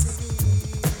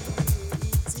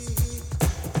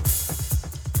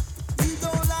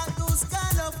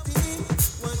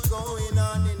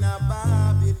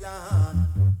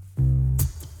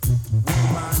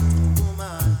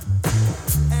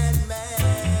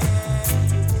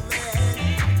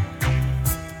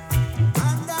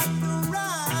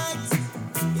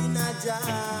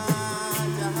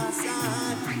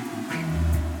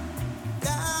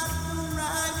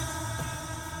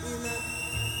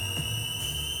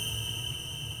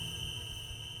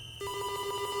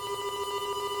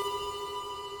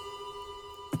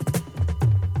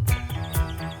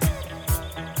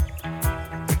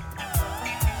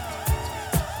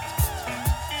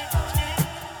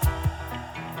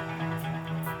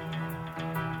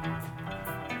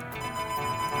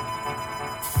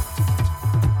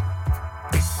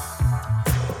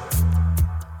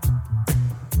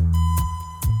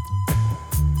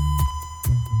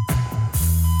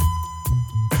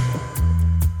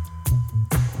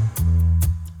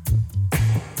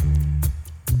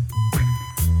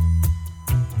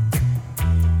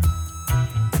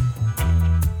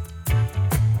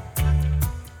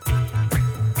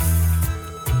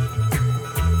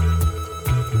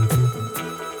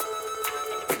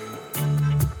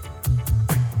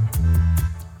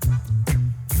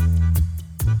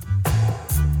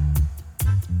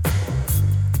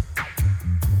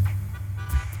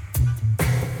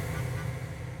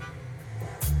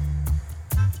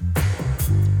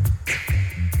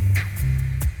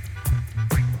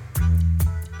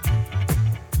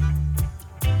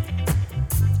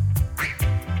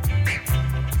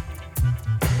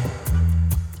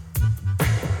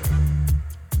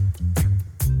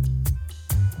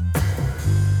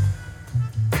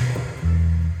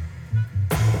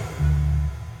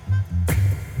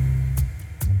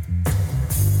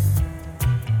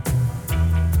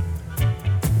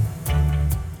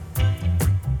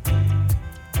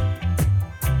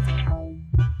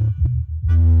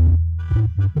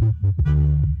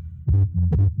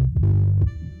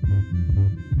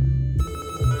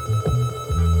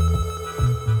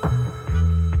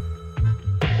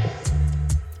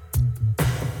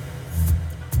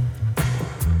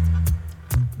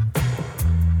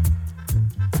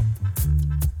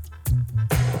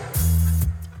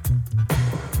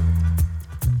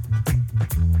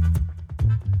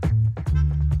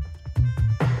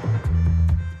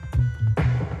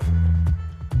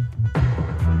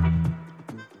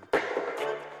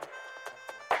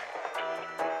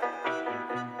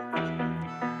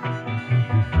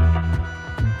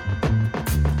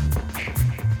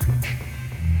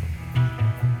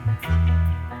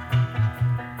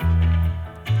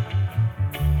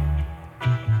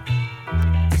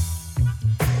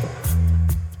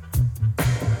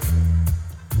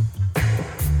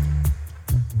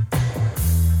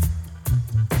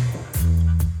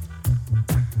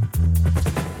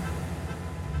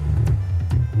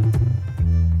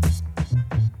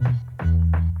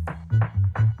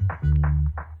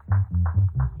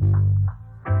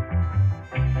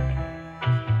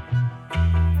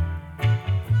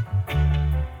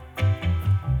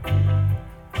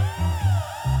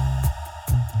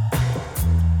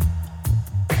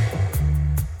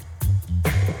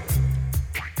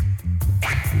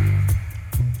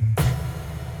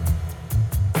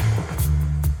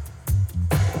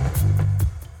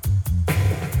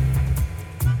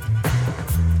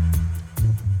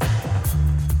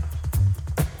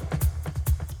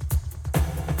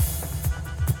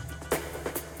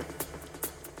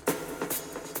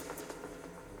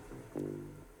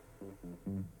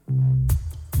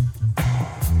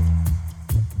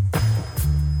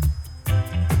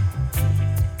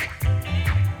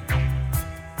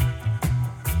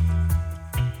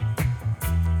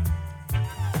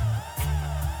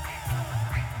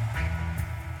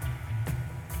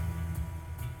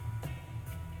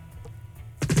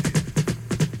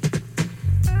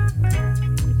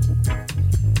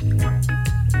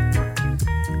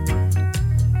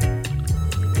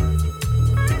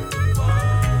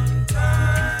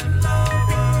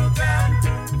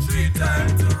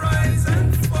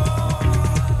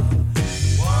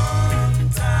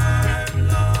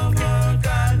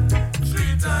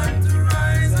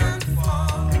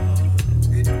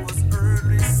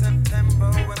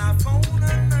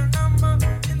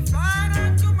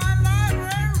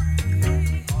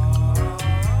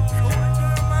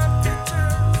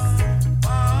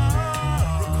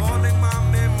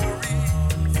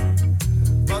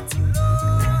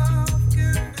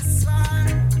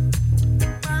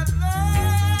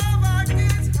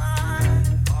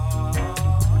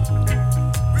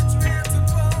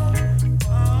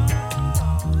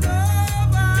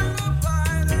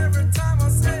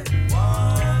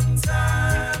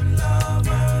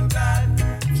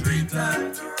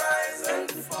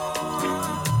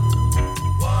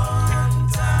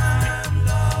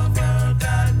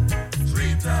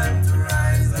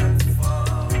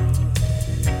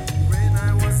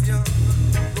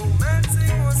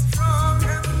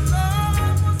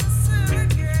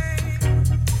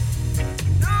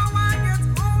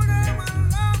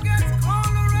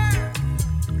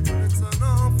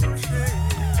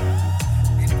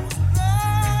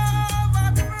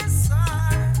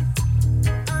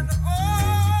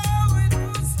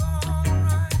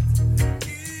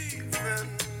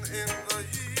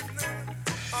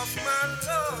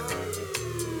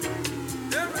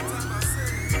Every time I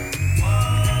say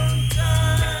one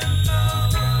time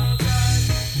lover God,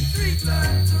 three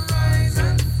times to rise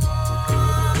and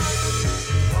fall.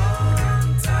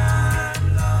 One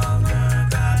time lover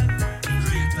God,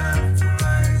 three times to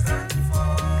rise and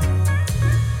fall.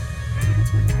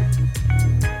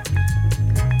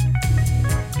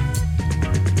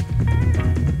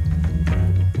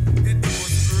 It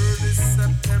was early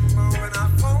September when I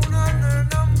found out her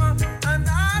number and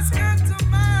asked her to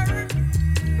marry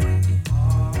me.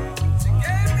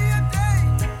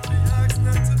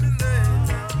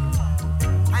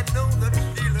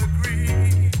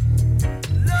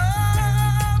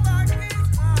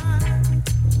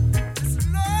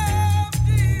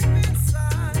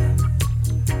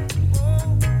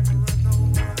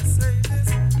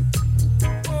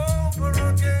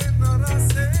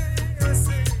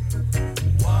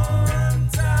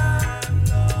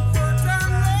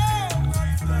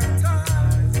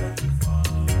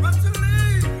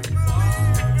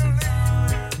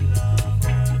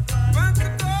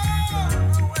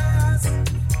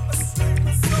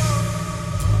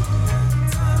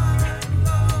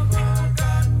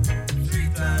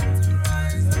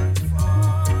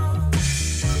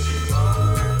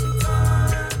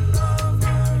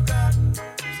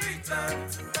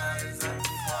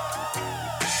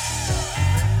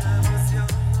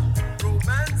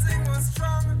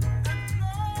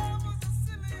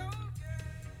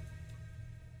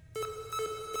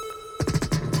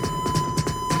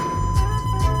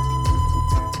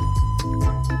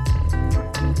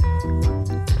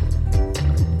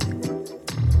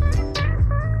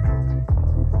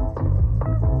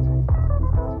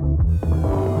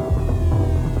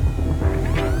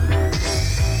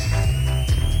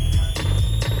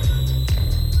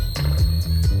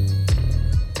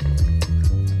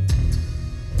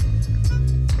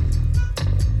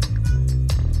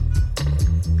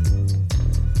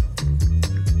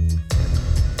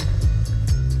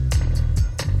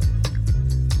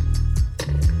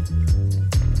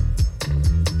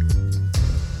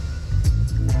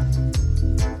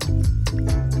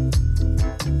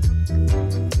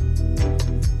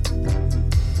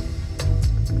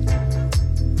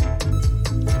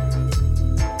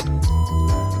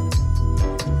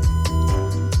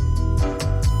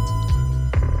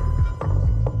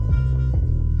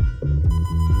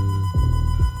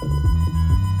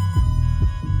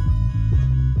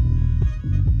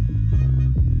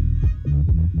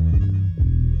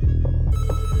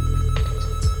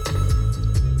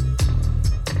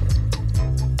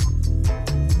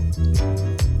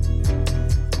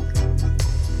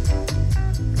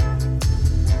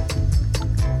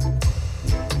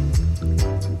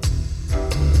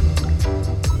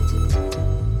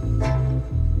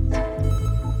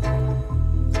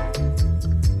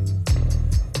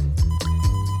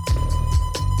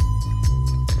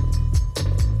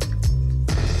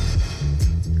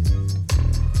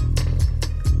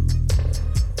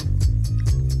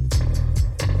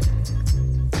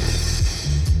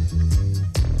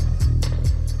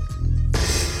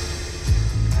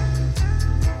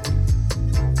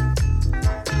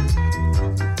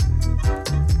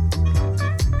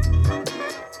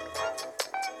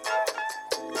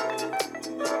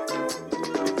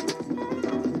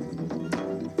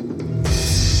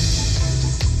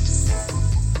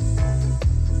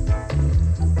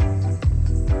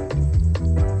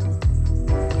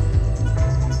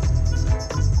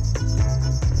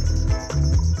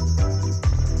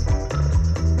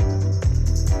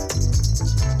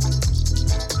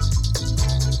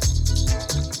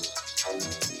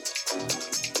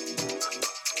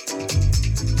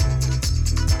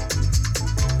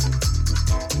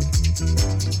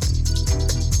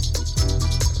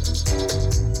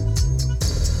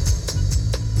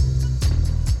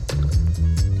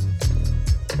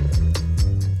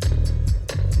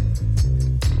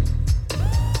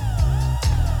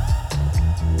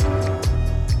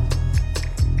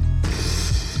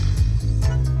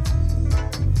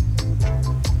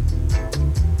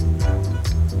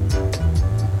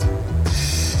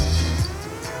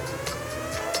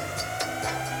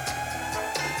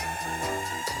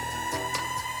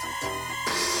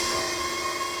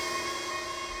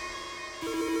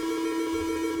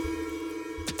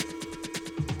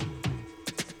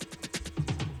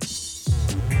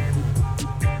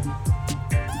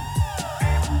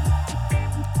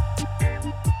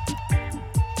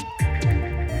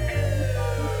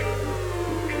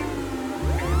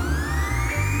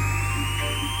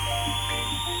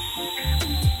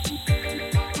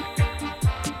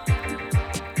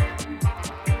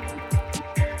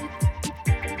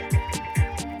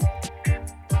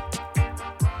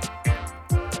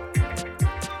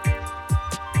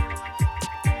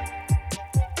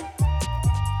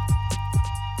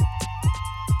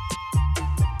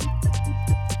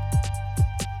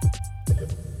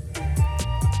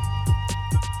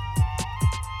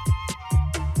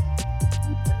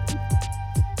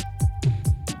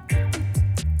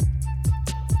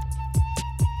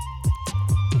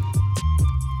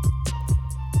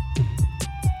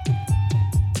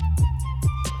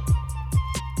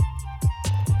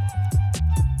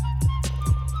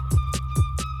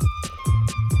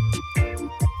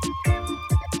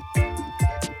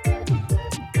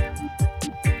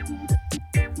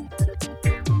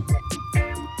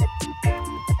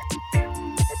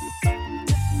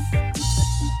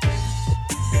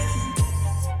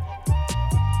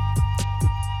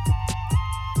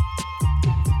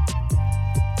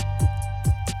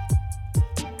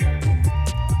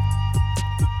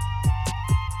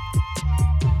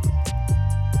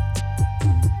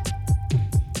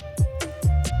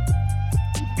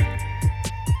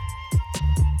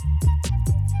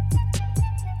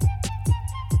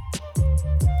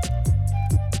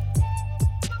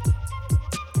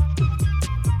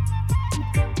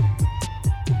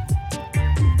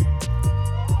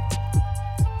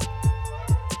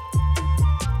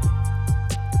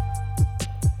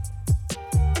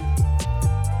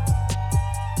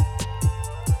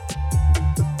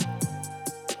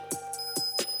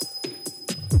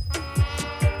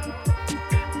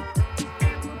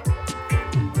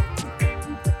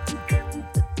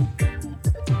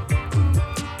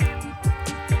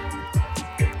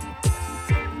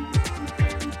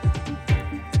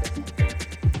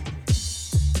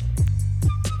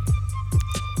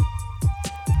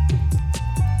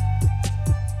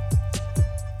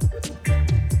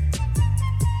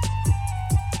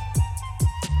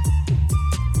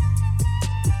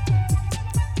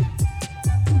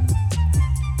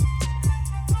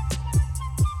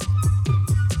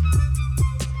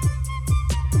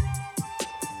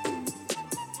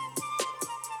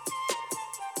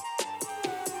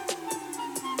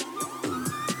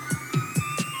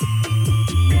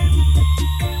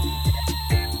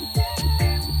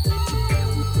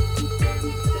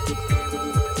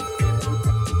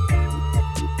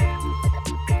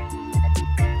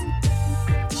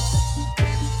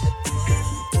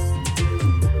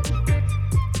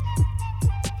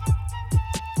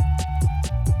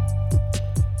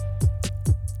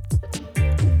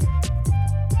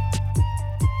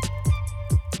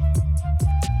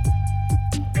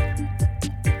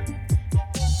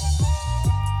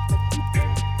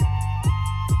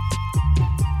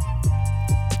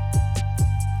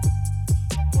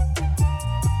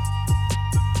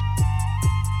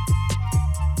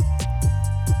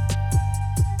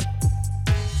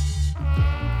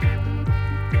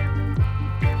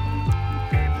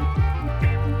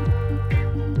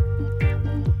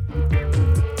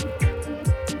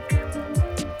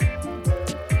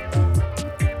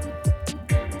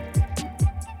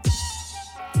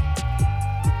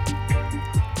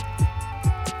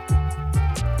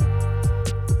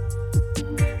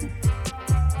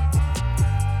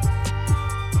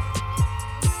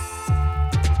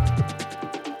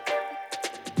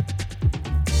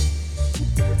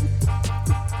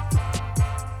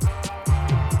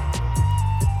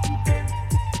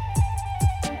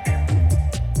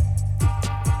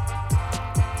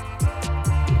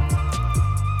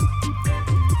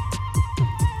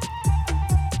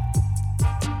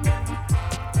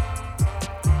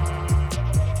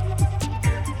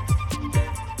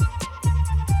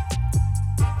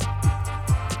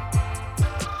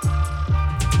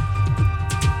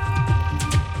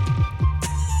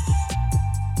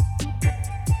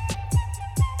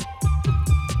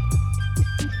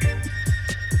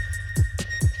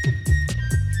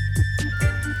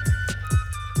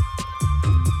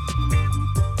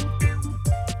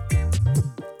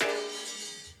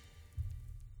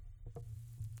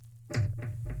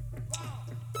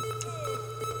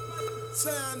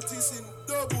 Scientists in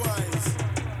Dubwise.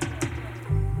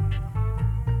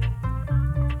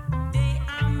 There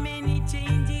are many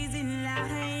changes in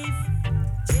life,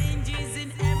 changes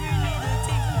in every little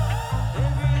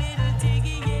thing,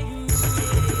 yeah.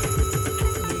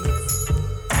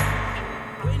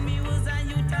 When we was a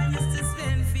youth, I used to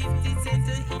spend 50 cents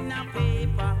in a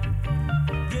paper,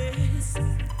 yes.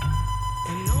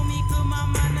 And now me come a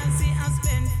man and say I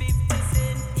spend 50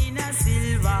 cents in a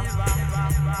silver.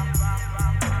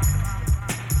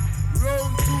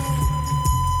 Round two.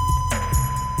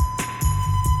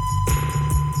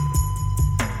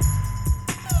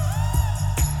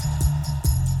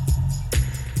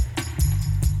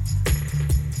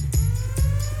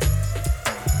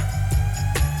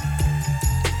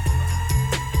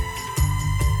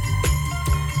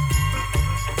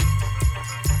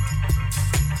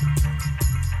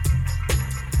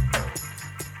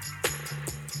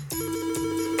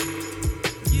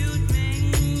 Youth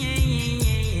man, yeah.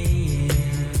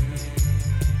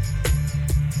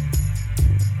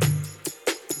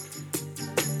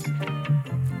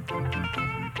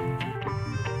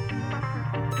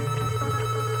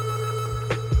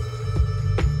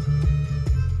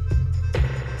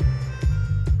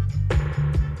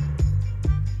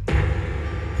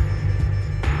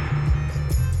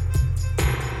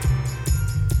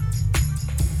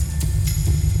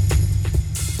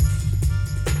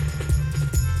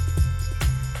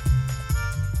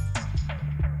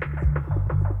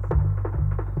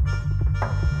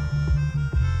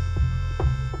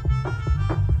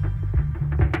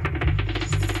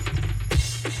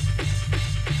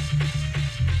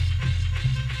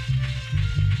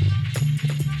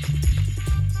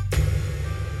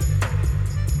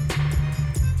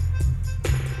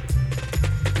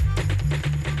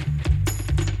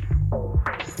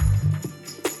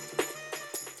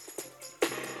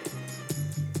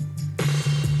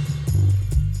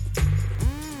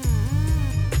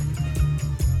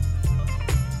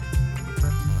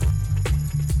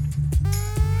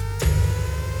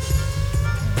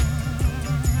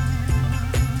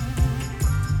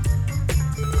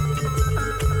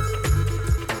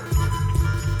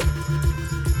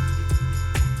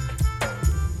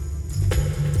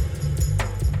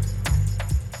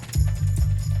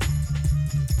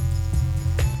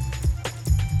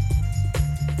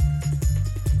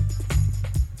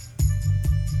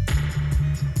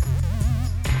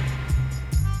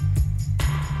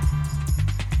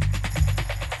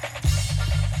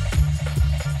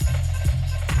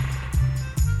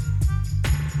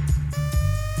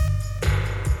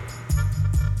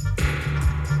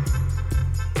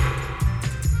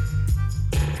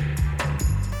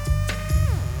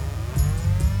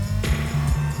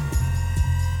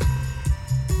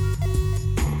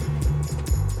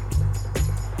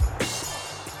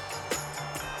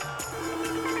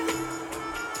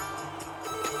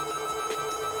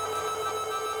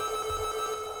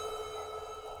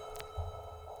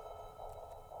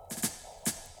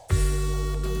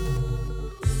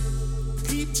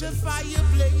 Keep your fire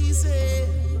blazing.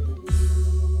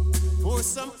 Pour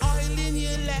some oil in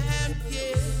your lamp,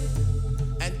 yeah,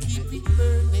 and keep it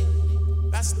burning.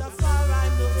 Rastafari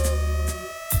know.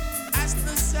 As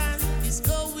the sun is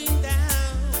going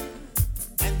down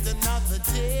and another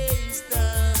day is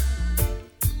done,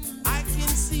 I can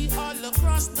see all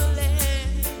across the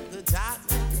land the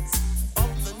darkness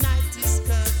of the night is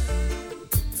come.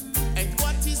 And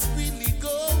what is really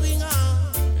going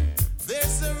on?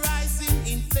 There's a rising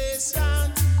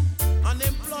inflation,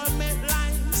 unemployment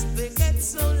lines, they get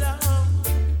so long,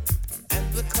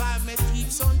 and the climate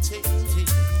keeps on changing.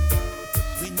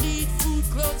 We need food,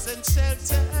 clothes, and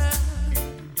shelter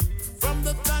from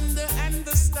the thunder and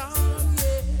the storm,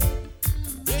 yeah.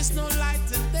 There's no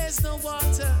light and there's no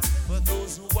water for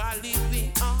those who are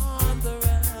living on the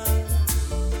run.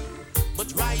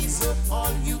 But rise up,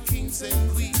 all you kings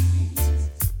and queens,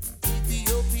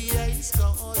 Ethiopia is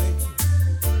calling.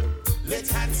 Let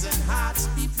hands and hearts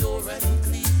be pure and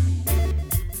clean.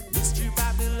 Mystery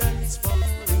Babylon is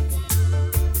falling.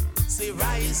 Say,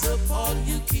 rise up, all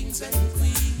you kings and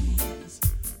queens.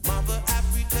 Mother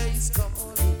Africa is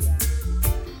calling.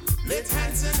 Let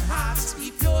hands and hearts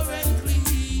be pure and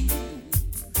clean.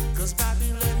 'Cause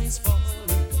Babylon is falling.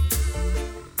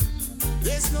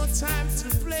 There's no time to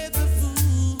play the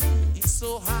fool. It's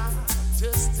so hard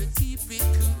just to keep it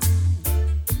cool.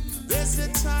 There's a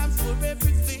time for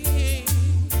everything.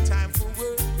 Time for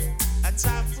work, a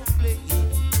time for play.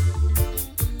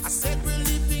 I said we're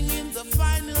living in the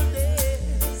final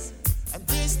days, and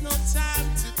there's no time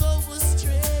to go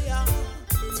astray.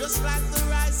 Just like the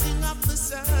rising of the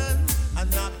sun,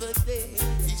 another day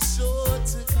is sure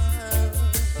to come.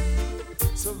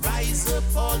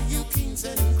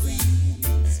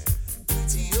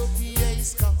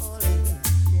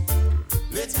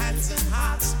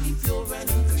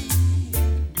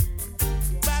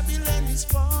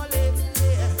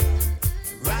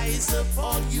 Rise up,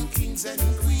 all you kings and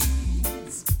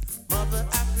queens. Mother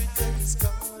Africa is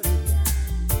calling.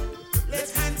 Let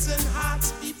hands and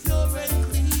hearts be pure and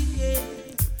clean. Yeah.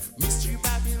 Mystery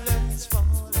Babylon is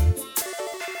falling.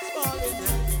 It's falling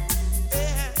now.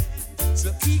 Yeah.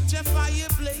 So keep your fire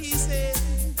blazing.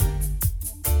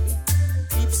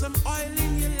 Keep some oil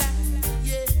in your lamp.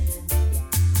 Yeah.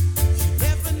 You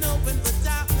never know when the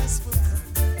darkness will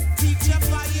come. Keep your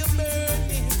fire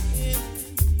burning.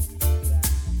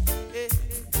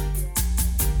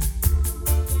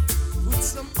 Put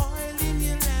some oil in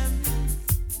your lamp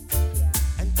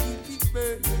and keep it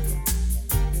burning,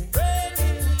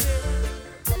 burning,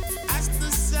 yeah. As the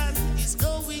sun is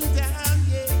going down,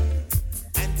 yeah,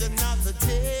 and another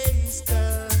day is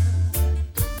done.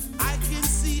 I can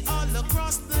see all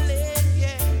across the land,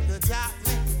 yeah, the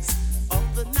darkness of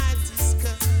the night is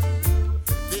come.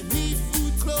 They need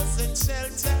food, clothes, and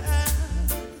shelter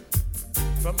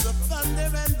from the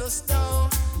thunder and the storm.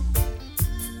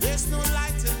 There's no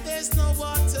light and there's no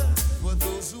water for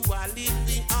those who are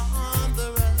living on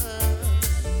the run.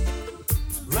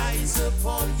 Rise up,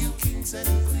 all you kings and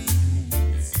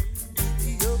queens.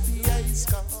 Ethiopia is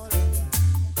calling.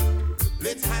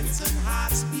 Let hands and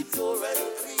hearts be pure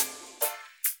and clean.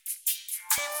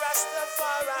 Give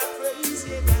Rastafari praise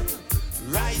you now.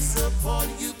 Rise up, all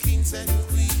you kings and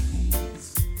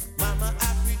queens. Mama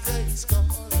Africa is calling.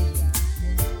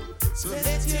 So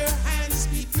let your hands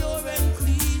be pure and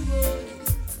clean.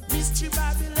 Mystery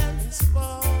Babylon is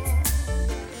falling.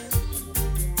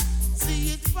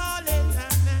 See it falling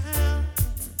now.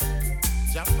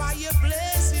 Your fire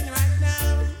blazing right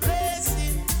now.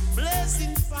 Blazing,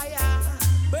 blazing fire.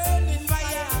 Burning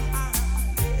fire.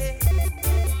 Yeah.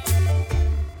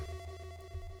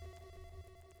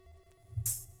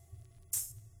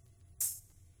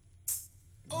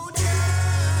 Oh,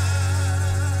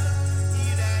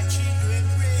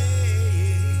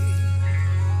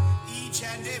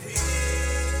 and every day,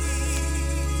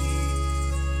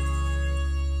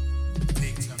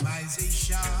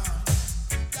 victimization.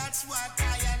 That's what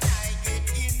I and I get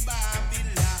in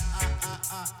Babylon.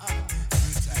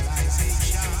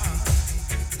 Brutalization.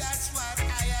 That's what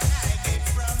I and I get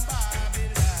from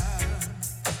Babylon.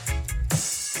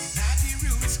 Now the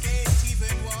roots can't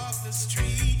even walk the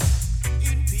street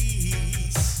in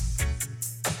peace.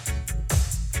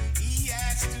 He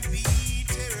has to be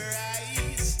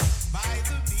terrorized by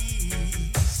the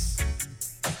beast.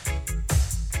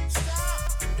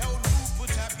 Stop! Don't move,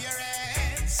 put up your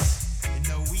hands. In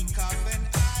the wink of an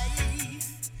eye,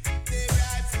 they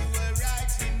rifle were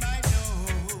right in my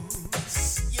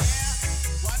nose. Yeah,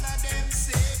 one of them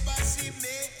say, Bossy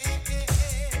man.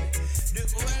 The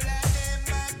whole of them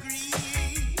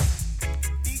agree.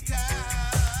 Because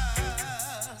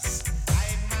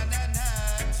I'm an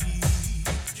anarchy.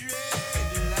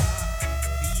 Dreadlock,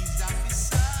 these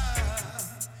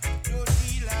officers don't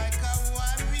feel like a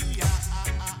warrior.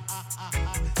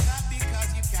 Not because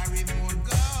you carry more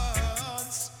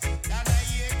guns than a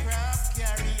aircraft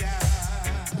carrier.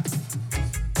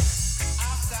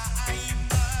 After I'm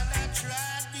on a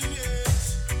trod the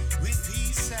earth with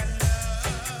peace and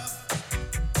love,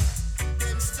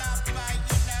 them stop by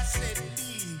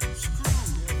innocently screw.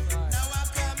 Now I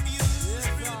come use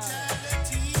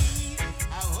brutality.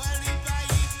 I only by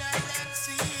ignorance.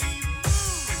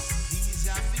 These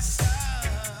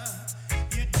officers,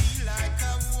 you deal like a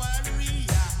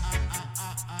warrior.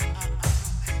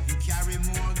 You carry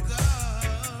more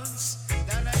guns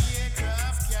than a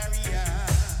aircraft carrier.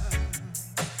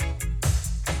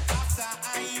 After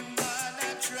I'm on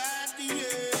a trod the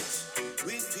earth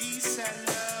with peace and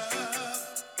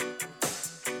love,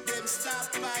 them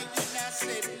stop by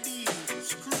innocently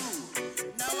screw.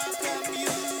 Now I come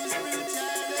use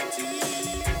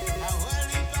brutality. I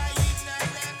only by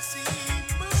ignorance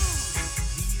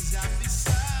move. These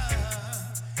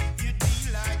officers, you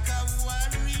deal like a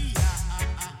warrior.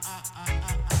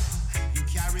 You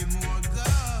carry more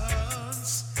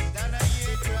guns than a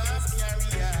aircraft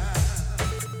carrier.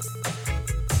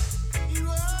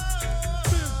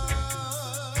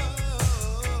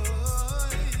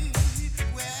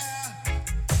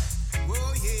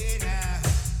 Oh yeah, now.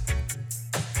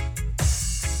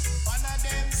 One of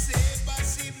them say,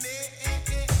 Bossy man.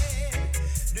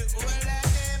 The whole of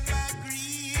them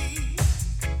agree.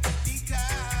 Because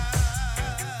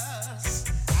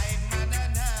I'm an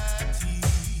anarchy.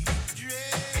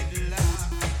 Dreadlock,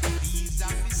 these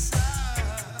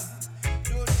officers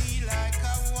don't feel like a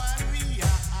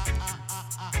warrior.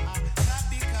 Not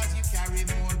because you carry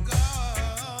more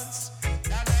guns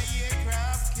than a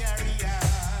aircraft carrier.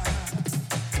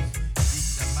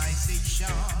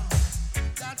 Victimization.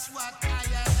 That's what I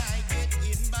and I get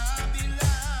in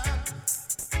Babylon.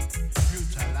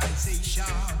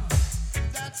 Brutalization,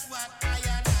 that's what I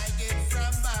and I get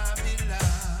from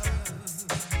Babylon.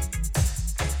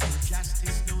 No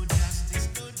justice, no justice,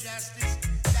 no justice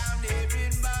down there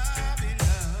in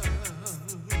Babylon.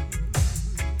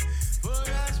 For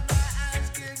as my eyes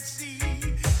can see,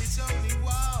 it's only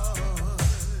war.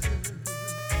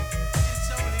 It's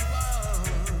only war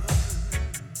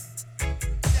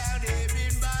down there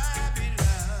in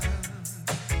Babylon.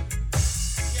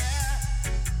 Yeah.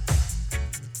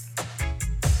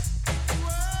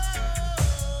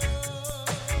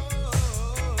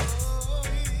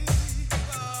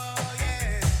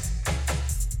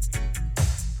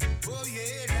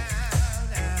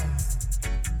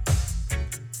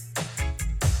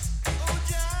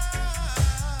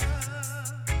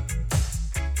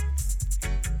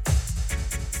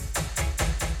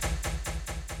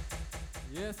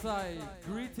 Yes,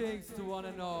 greetings to one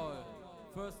and all.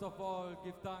 First of all,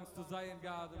 give thanks to Zion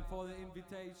Garden for the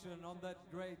invitation on that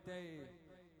great day.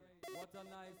 What a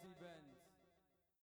nice event.